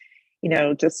ancestors,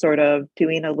 just sort of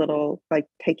doing a little, like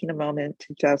taking a moment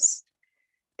to just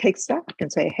take stock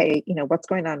and say, hey, what's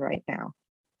going on right now,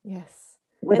 yes.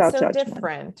 It's without so judgment.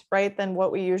 different, right? Than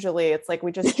what we usually, it's like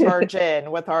we just charge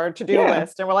in with our to-do Yeah,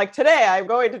 list and we're like, today I'm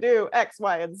going to do X,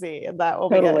 Y, and Z, and that will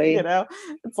be it, totally.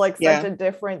 it's like such Yeah. a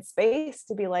different space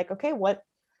to be like, okay, what,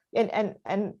 and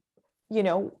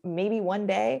maybe one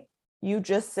day you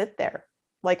just sit there.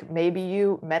 Like maybe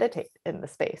you meditate in the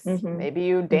space. Hmm. Maybe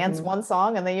you dance Hmm. one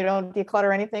song and then you don't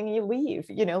declutter anything and you leave,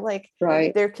 like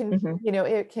Right. there can, Hmm.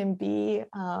 it can be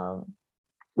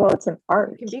Well, it's an it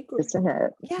art, can be isn't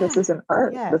it? This yeah. is an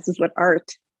art. This Yes. is what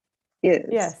art is,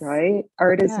 Yes. right?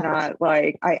 Art is Yeah. not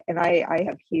like I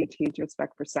have huge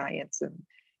respect for science and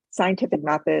scientific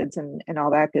methods and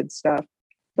all that good stuff.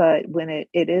 But when it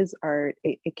is art,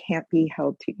 it can't be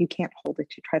held to, you can't hold it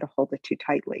to try to hold it too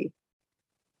tightly.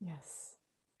 Yes.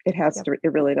 It has Yep. to,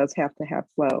 it really does have to have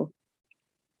flow.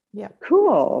 Yep.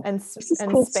 Cool. And This is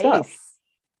and cool stuff. space.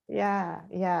 Yeah.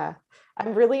 Yeah.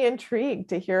 I'm really intrigued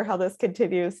to hear how this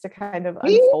continues to kind of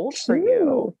Me unfold for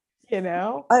you, too. you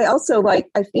know? I also like,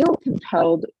 I feel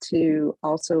compelled to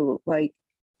also like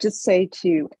just say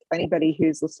to anybody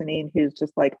who's listening who's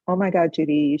just like, oh my God,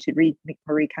 Judy, you should read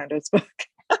Marie Kondo's book.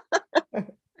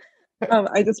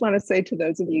 I just want to say to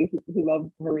those of you who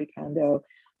love Marie Kondo,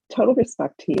 total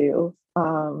respect to you.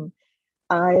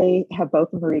 I have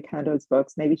both of Marie Kondo's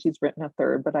books. Maybe she's written a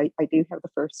third, but I do have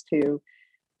the first two.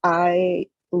 I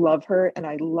love her and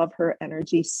I love her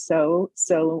energy so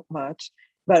much.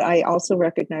 But I also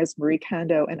recognize Marie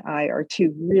Kondo and I are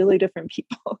two really different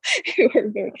people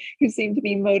who seem to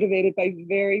be motivated by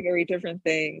very different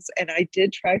things. And I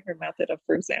did try her method of,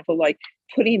 for example, like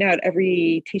putting out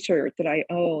every t-shirt that I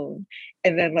own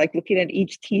and then like looking at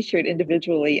each t-shirt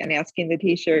individually and asking the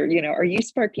t-shirt, are you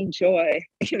sparking joy?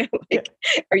 Yeah. Like,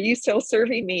 are you still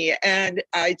serving me? And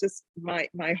I just, my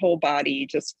whole body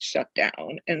just shut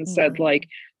down and said Mm. like,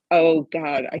 oh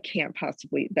God, I can't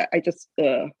possibly, that I just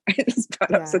I just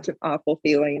got up Yeah. such an awful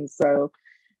feeling. So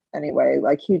anyway,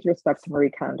 like huge respect to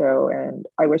Marie Kondo, and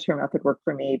I wish her method worked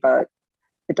for me, but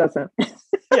it doesn't.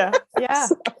 Yeah. Yeah.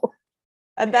 So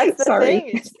And that's the sorry.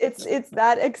 thing, it's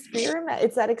that experiment,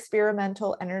 it's that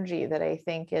experimental energy that I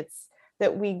think it's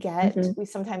that we get, Hmm. we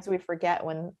sometimes we forget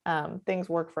when things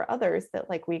work for others, that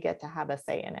like we get to have a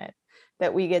say in it,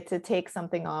 that we get to take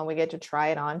something on, we get to try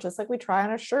it on, just like we try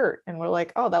on a shirt and we're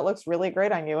like, oh, that looks really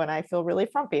great on you and I feel really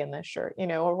frumpy in this shirt,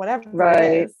 or whatever it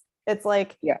Right. is. It's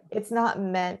like Yeah. it's not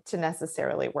meant to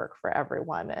necessarily work for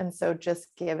everyone, and so just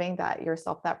giving that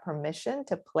yourself that permission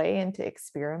to play and to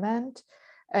experiment.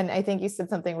 And I think you said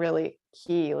something really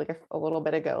key, like a little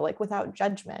bit ago, like without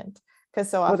judgment. Because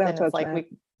so Without often it's like judgment.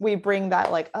 we bring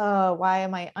that like, oh, why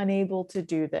am I unable to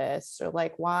do this? Or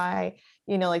like, why,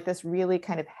 like this really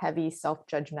kind of heavy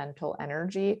self-judgmental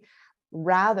energy,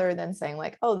 rather than saying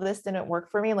like, oh, this didn't work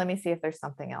for me. Let me see if there's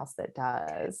something else that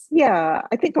does. Yeah,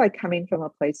 I think like coming from a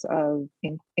place of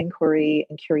inquiry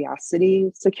and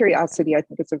curiosity. So curiosity, I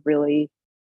think, is a really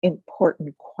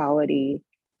important quality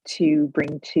to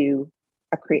bring to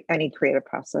any creative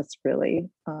process, really,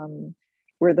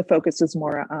 where the focus is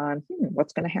more on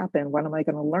what's going to happen, what am I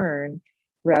going to learn,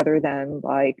 rather than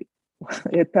like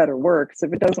it better work. So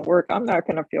if it doesn't work, I'm not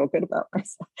going to feel good about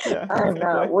myself. Yeah, I'm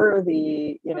not exactly.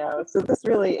 worthy, So this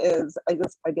really is, I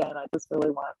just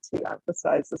really want to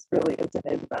emphasize this really is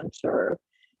an adventure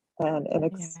and an Yeah.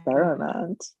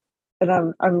 experiment.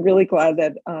 And I'm really glad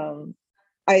that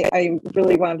I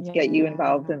really wanted to get you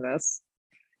involved Yeah. in this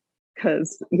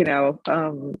because,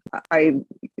 I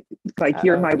like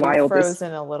you're Uh-oh, my you've wildest.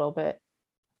 frozen a little bit.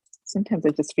 Sometimes I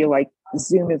just feel like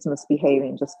Zoom is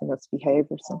misbehaving just to misbehave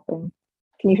or something.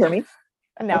 Can you hear me?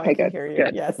 And now I Okay, can good, hear you.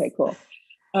 good. Yes. Okay, cool.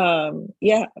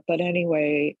 Yeah, but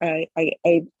anyway,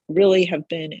 I really have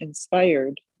been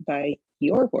inspired by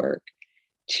your work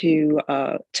to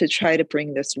try to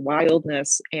bring this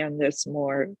wildness and this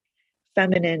more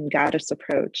feminine goddess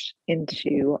approach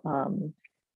into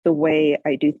the way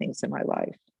I do things in my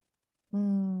life.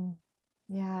 Mm,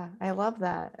 yeah, I love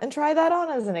that. And try that on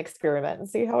as an experiment and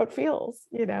see how it feels.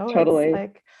 It's Totally.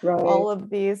 like Right. all of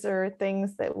these are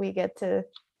things that we get to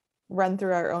run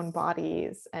through our own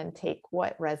bodies and take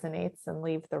what resonates and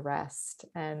leave the rest.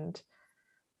 And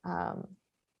um,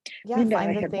 yeah, Linda, I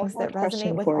find the had one things more that resonate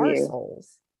question with for our you.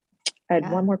 souls. I had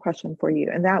Yeah. one more question for you,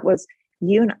 and that was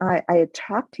you and I had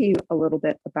talked to you a little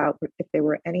bit about if there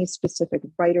were any specific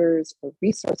writers or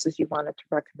resources you wanted to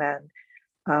recommend.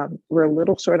 We're a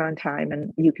little short on time,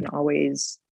 and you can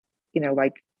always,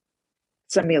 like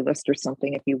send me a list or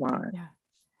something if you want. Yeah.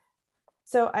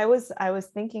 So I was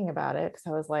thinking about it because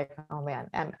I was like, oh man,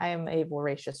 I'm a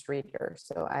voracious reader.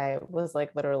 So I was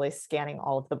like literally scanning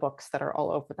all of the books that are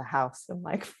all over the house in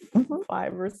like Mm-hmm,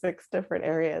 5 or 6 different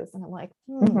areas. And I'm like,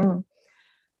 mm-hmm,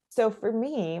 So for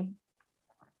me,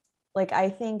 like I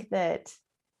think that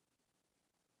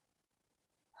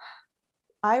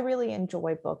I really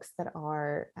enjoy books that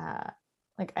are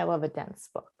like I love a dense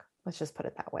book. Let's just put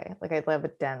it that way. Like I love a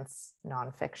dense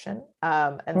nonfiction.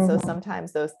 And so mm-hmm,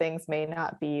 sometimes those things may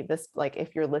not be this, like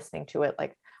if you're listening to it,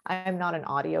 like I'm not an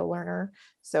audio learner.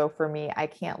 So for me, I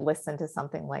can't listen to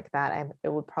something like that.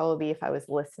 It would probably be if I was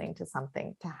listening to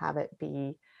something to have it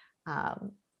be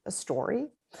um, a story.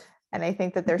 And I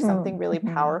think that there's something really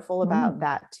mm-hmm, powerful about mm.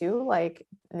 that too. Like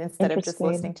instead of just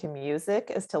listening Interesting. to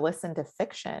music, is to listen to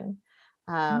fiction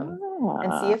um,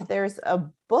 and see if Ah, there's a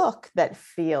book that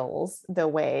feels the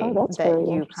oh, way that's that very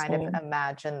you kind of interesting.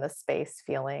 imagine the space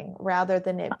feeling, rather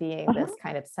than it being Uh-huh. this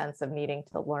kind of sense of needing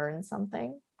to learn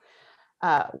something.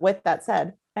 With that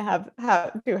said,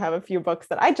 I do have a few books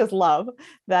that I just love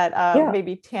that Yeah,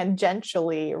 maybe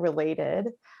tangentially related.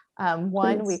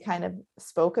 One we please. kind of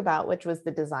spoke about, which was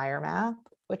the desire map,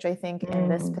 which I think in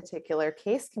this Mm, particular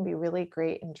case can be really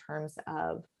great in terms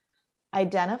of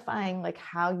identifying like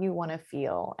how you want to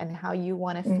feel and how you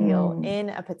want to feel mm, in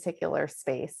a particular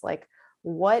space. Like,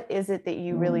 what is it that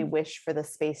you really mm, wish for the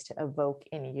space to evoke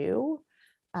in you?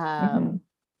 mm-hmm. Um,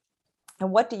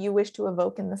 and what do you wish to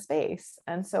evoke in the space?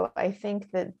 And so I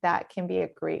think that that can be a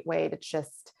great way to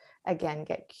just again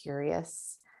get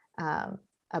curious um,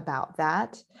 about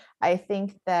that. I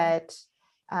think that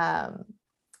um,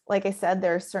 like I said,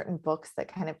 there are certain books that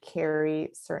kind of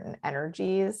carry certain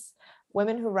energies.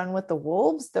 Women Who Run with the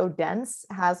Wolves, though dense,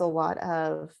 has a lot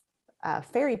of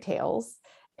fairy tales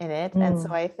in it. And so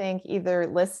Mm. I think either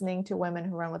listening to Women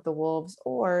Who Run with the Wolves,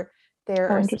 or there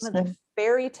Oh, are some of the interesting.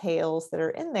 fairy tales that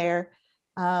are in there.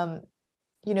 Um,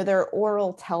 there are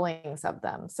oral tellings of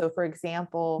them. So, for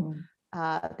example,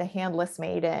 Mm. The Handless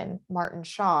Maiden, Martin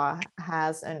Shaw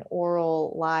has an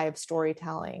oral live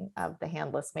storytelling of The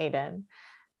Handless Maiden.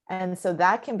 And so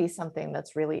that can be something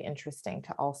that's really interesting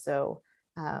to also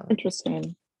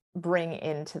Interesting. bring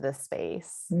into the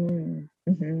space. Mm.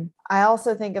 Mm-hmm. I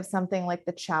also think of something like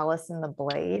The Chalice and the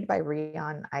Blade by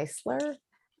Rion Eisler,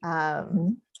 um,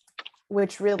 Mm-hmm.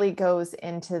 which really goes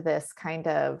into this kind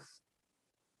of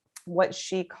what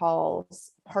she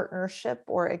calls partnership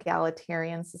or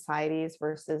egalitarian societies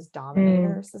versus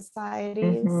dominator Mm.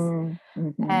 societies. Mm-hmm.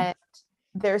 Mm-hmm. And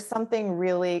there's something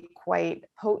really quite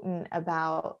potent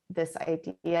about this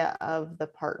idea of the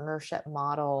partnership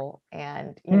model.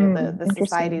 And Mm. the Interesting.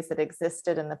 societies that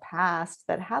existed in the past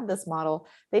that had this model,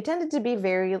 they tended to be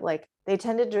very like, they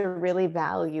tended to really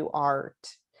value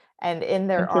art. And in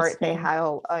their art they Interesting.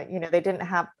 had they didn't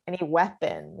have any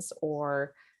weapons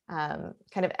or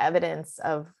kind of evidence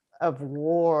of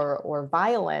war or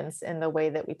violence in the way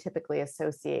that we typically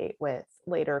associate with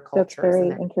later That's cultures and very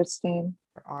their interesting.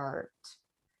 art.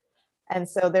 And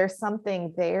so there's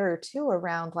something there too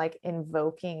around like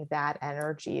invoking that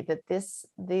energy, that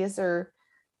these are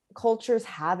cultures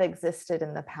have existed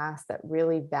in the past that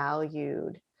really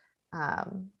valued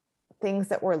um, things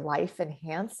that were life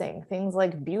enhancing, things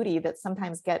like beauty that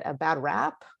sometimes get a bad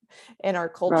rap. in our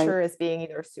culture as being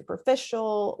either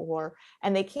superficial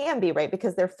and they can be, right,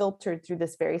 because they're filtered through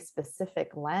this very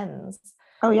specific lens.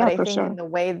 Oh yeah, but I for think sure. in the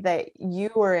way that you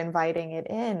are inviting it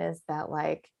in is that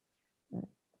like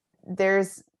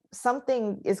there's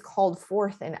something is called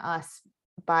forth in us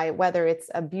by whether it's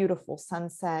a beautiful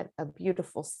sunset, a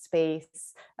beautiful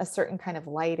space, a certain kind of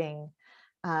lighting.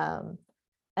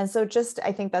 And so just,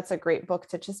 I think that's a great book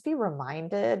to just be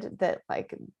reminded that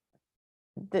like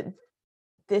that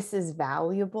this is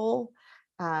valuable,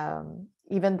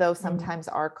 even though sometimes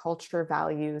our culture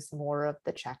values more of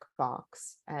the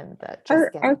checkbox and the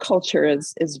just Our culture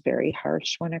is very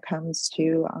harsh when it comes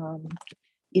to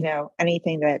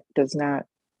anything that does not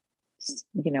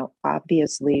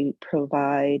obviously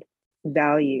provide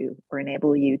value or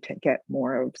enable you to get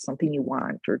more of something you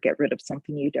want or get rid of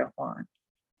something you don't want.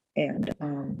 And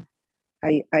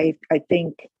I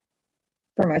think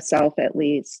for myself at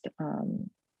least,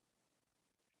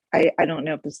 I don't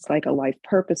know if this is like a life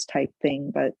purpose type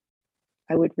thing, but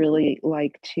I would really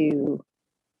like to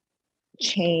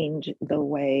change the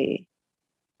way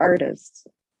artists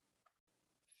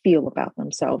feel about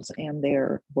themselves and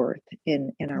their worth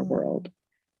in our world.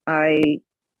 I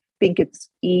think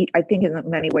I think in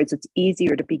many ways it's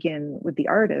easier to begin with the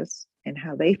artist and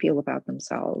how they feel about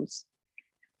themselves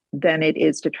than it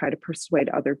is to try to persuade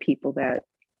other people that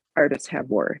artists have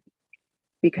worth.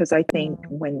 Because I think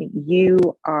when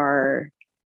you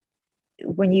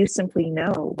simply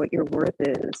know what your worth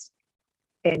is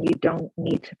and you don't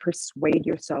need to persuade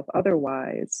yourself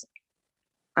otherwise,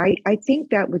 I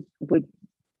think that would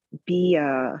be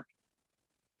I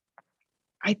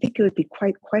think it would be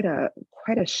quite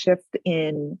a shift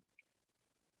in.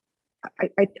 I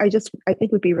think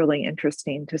it would be really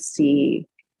interesting to see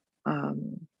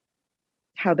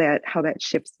how that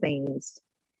shifts things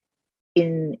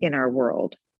in our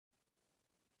world.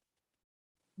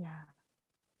 Yeah,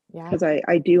 because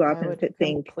I do I often would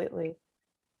think completely.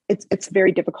 It's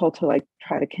very difficult to like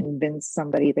try to convince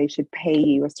somebody they should pay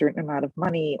you a certain amount of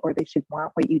money or they should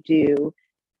want what you do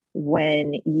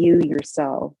when you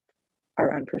yourself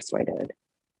are unpersuaded.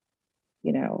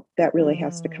 That really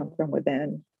has to come from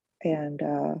within. And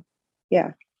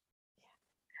yeah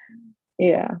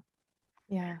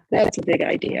that's a big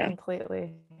idea. I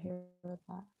completely hear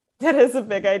that. That is a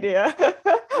big idea.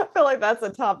 I feel like that's a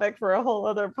topic for a whole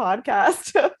other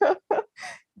podcast.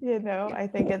 I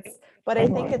think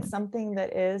it's something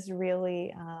that is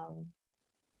really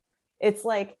it's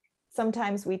like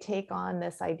sometimes we take on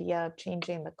this idea of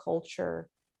changing the culture,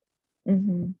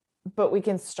 but we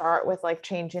can start with like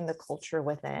changing the culture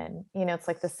within. It's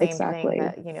like the same thing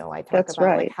that I talk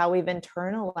about, like how we've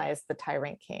internalized the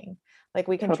tyrant king. Like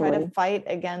we can try to fight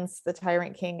against the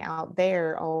tyrant king out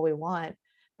there all we want,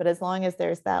 but as long as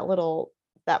there's that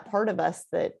part of us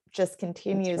that just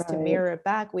continues to mirror it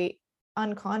back, we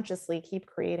unconsciously keep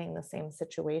creating the same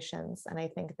situations. And I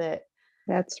think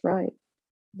that's right.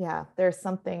 Yeah, there's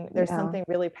something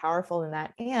really powerful in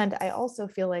that. And I also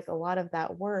feel like a lot of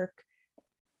that work,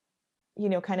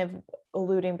 kind of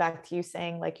alluding back to you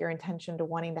saying like your intention to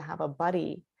wanting to have a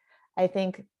buddy, I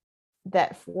think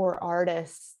that for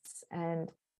artists,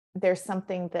 and there's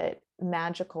something that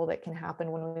magical that can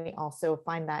happen when we also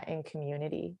find that in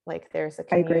community. Like there's a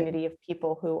community of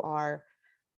people who are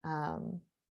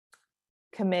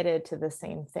committed to the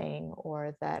same thing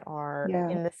or that are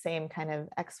in the same kind of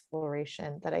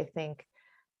exploration that I think.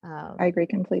 I agree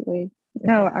completely.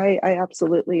 No, I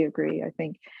absolutely agree. I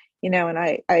think, and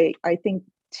I think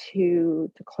to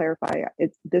clarify,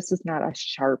 this is not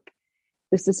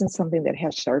this isn't something that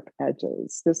has sharp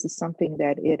edges. This is something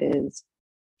that it is,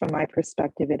 from my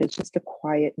perspective, it is just a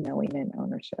quiet knowing and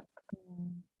ownership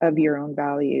of your own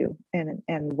value and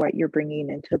what you're bringing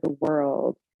into the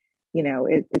world.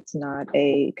 It's not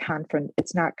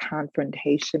it's not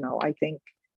confrontational. I think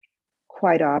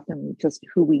quite often just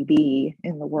who we be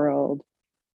in the world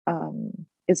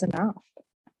is enough.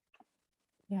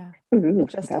 Yeah. Ooh, it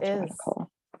just that's is.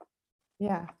 radical.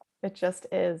 Yeah, it just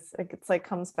is. It's like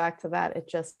comes back to that. It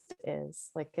just is.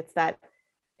 Like it's that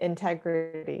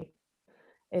integrity.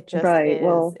 It just is.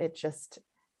 Well, it just,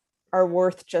 our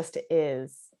worth just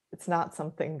is. It's not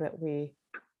something that we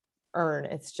earn.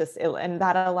 It's just, and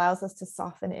that allows us to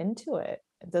soften into it.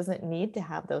 It doesn't need to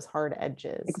have those hard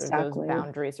edges or those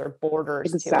boundaries or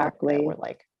borders to it that we're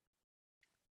like.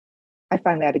 I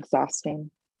find that exhausting.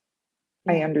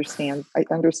 Yeah. I understand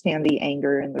the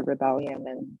anger and the rebellion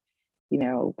and,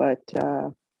 but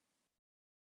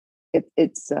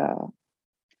it's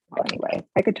well, anyway,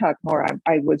 I could talk more.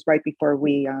 I was right before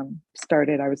we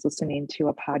started, I was listening to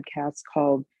a podcast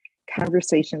called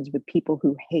Conversations with People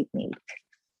Who Hate Me.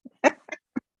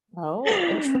 Oh,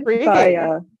 by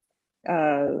intriguing.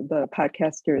 the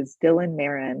podcaster is Dylan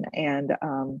Marin. And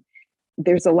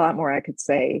there's a lot more I could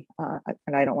say,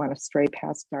 and I don't want to stray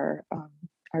past our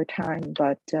time,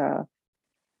 but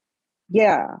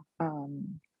yeah,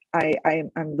 I'm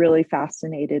really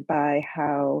fascinated by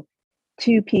how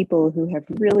two people who have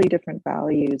really different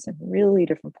values and really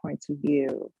different points of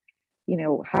view,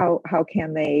 how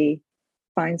can they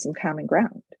find some common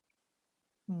ground?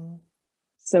 Mm,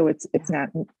 So it's yeah.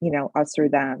 not, us or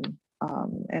them.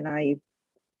 And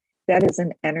that is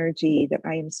an energy that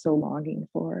I am so longing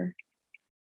for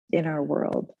in our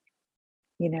world.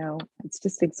 It's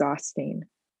just exhausting.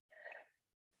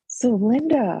 So,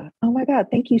 Linda, oh my God,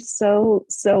 thank you so,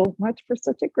 so much for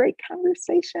such a great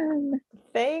conversation.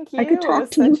 Thank I could you. It talk was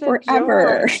to you such a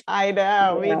forever. joy. I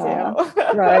know, me Yeah,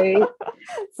 too. right.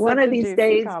 One Such of a these juicy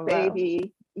days, combo.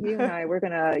 baby, you and I, we're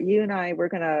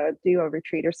gonna do a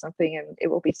retreat or something, and it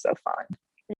will be so fun.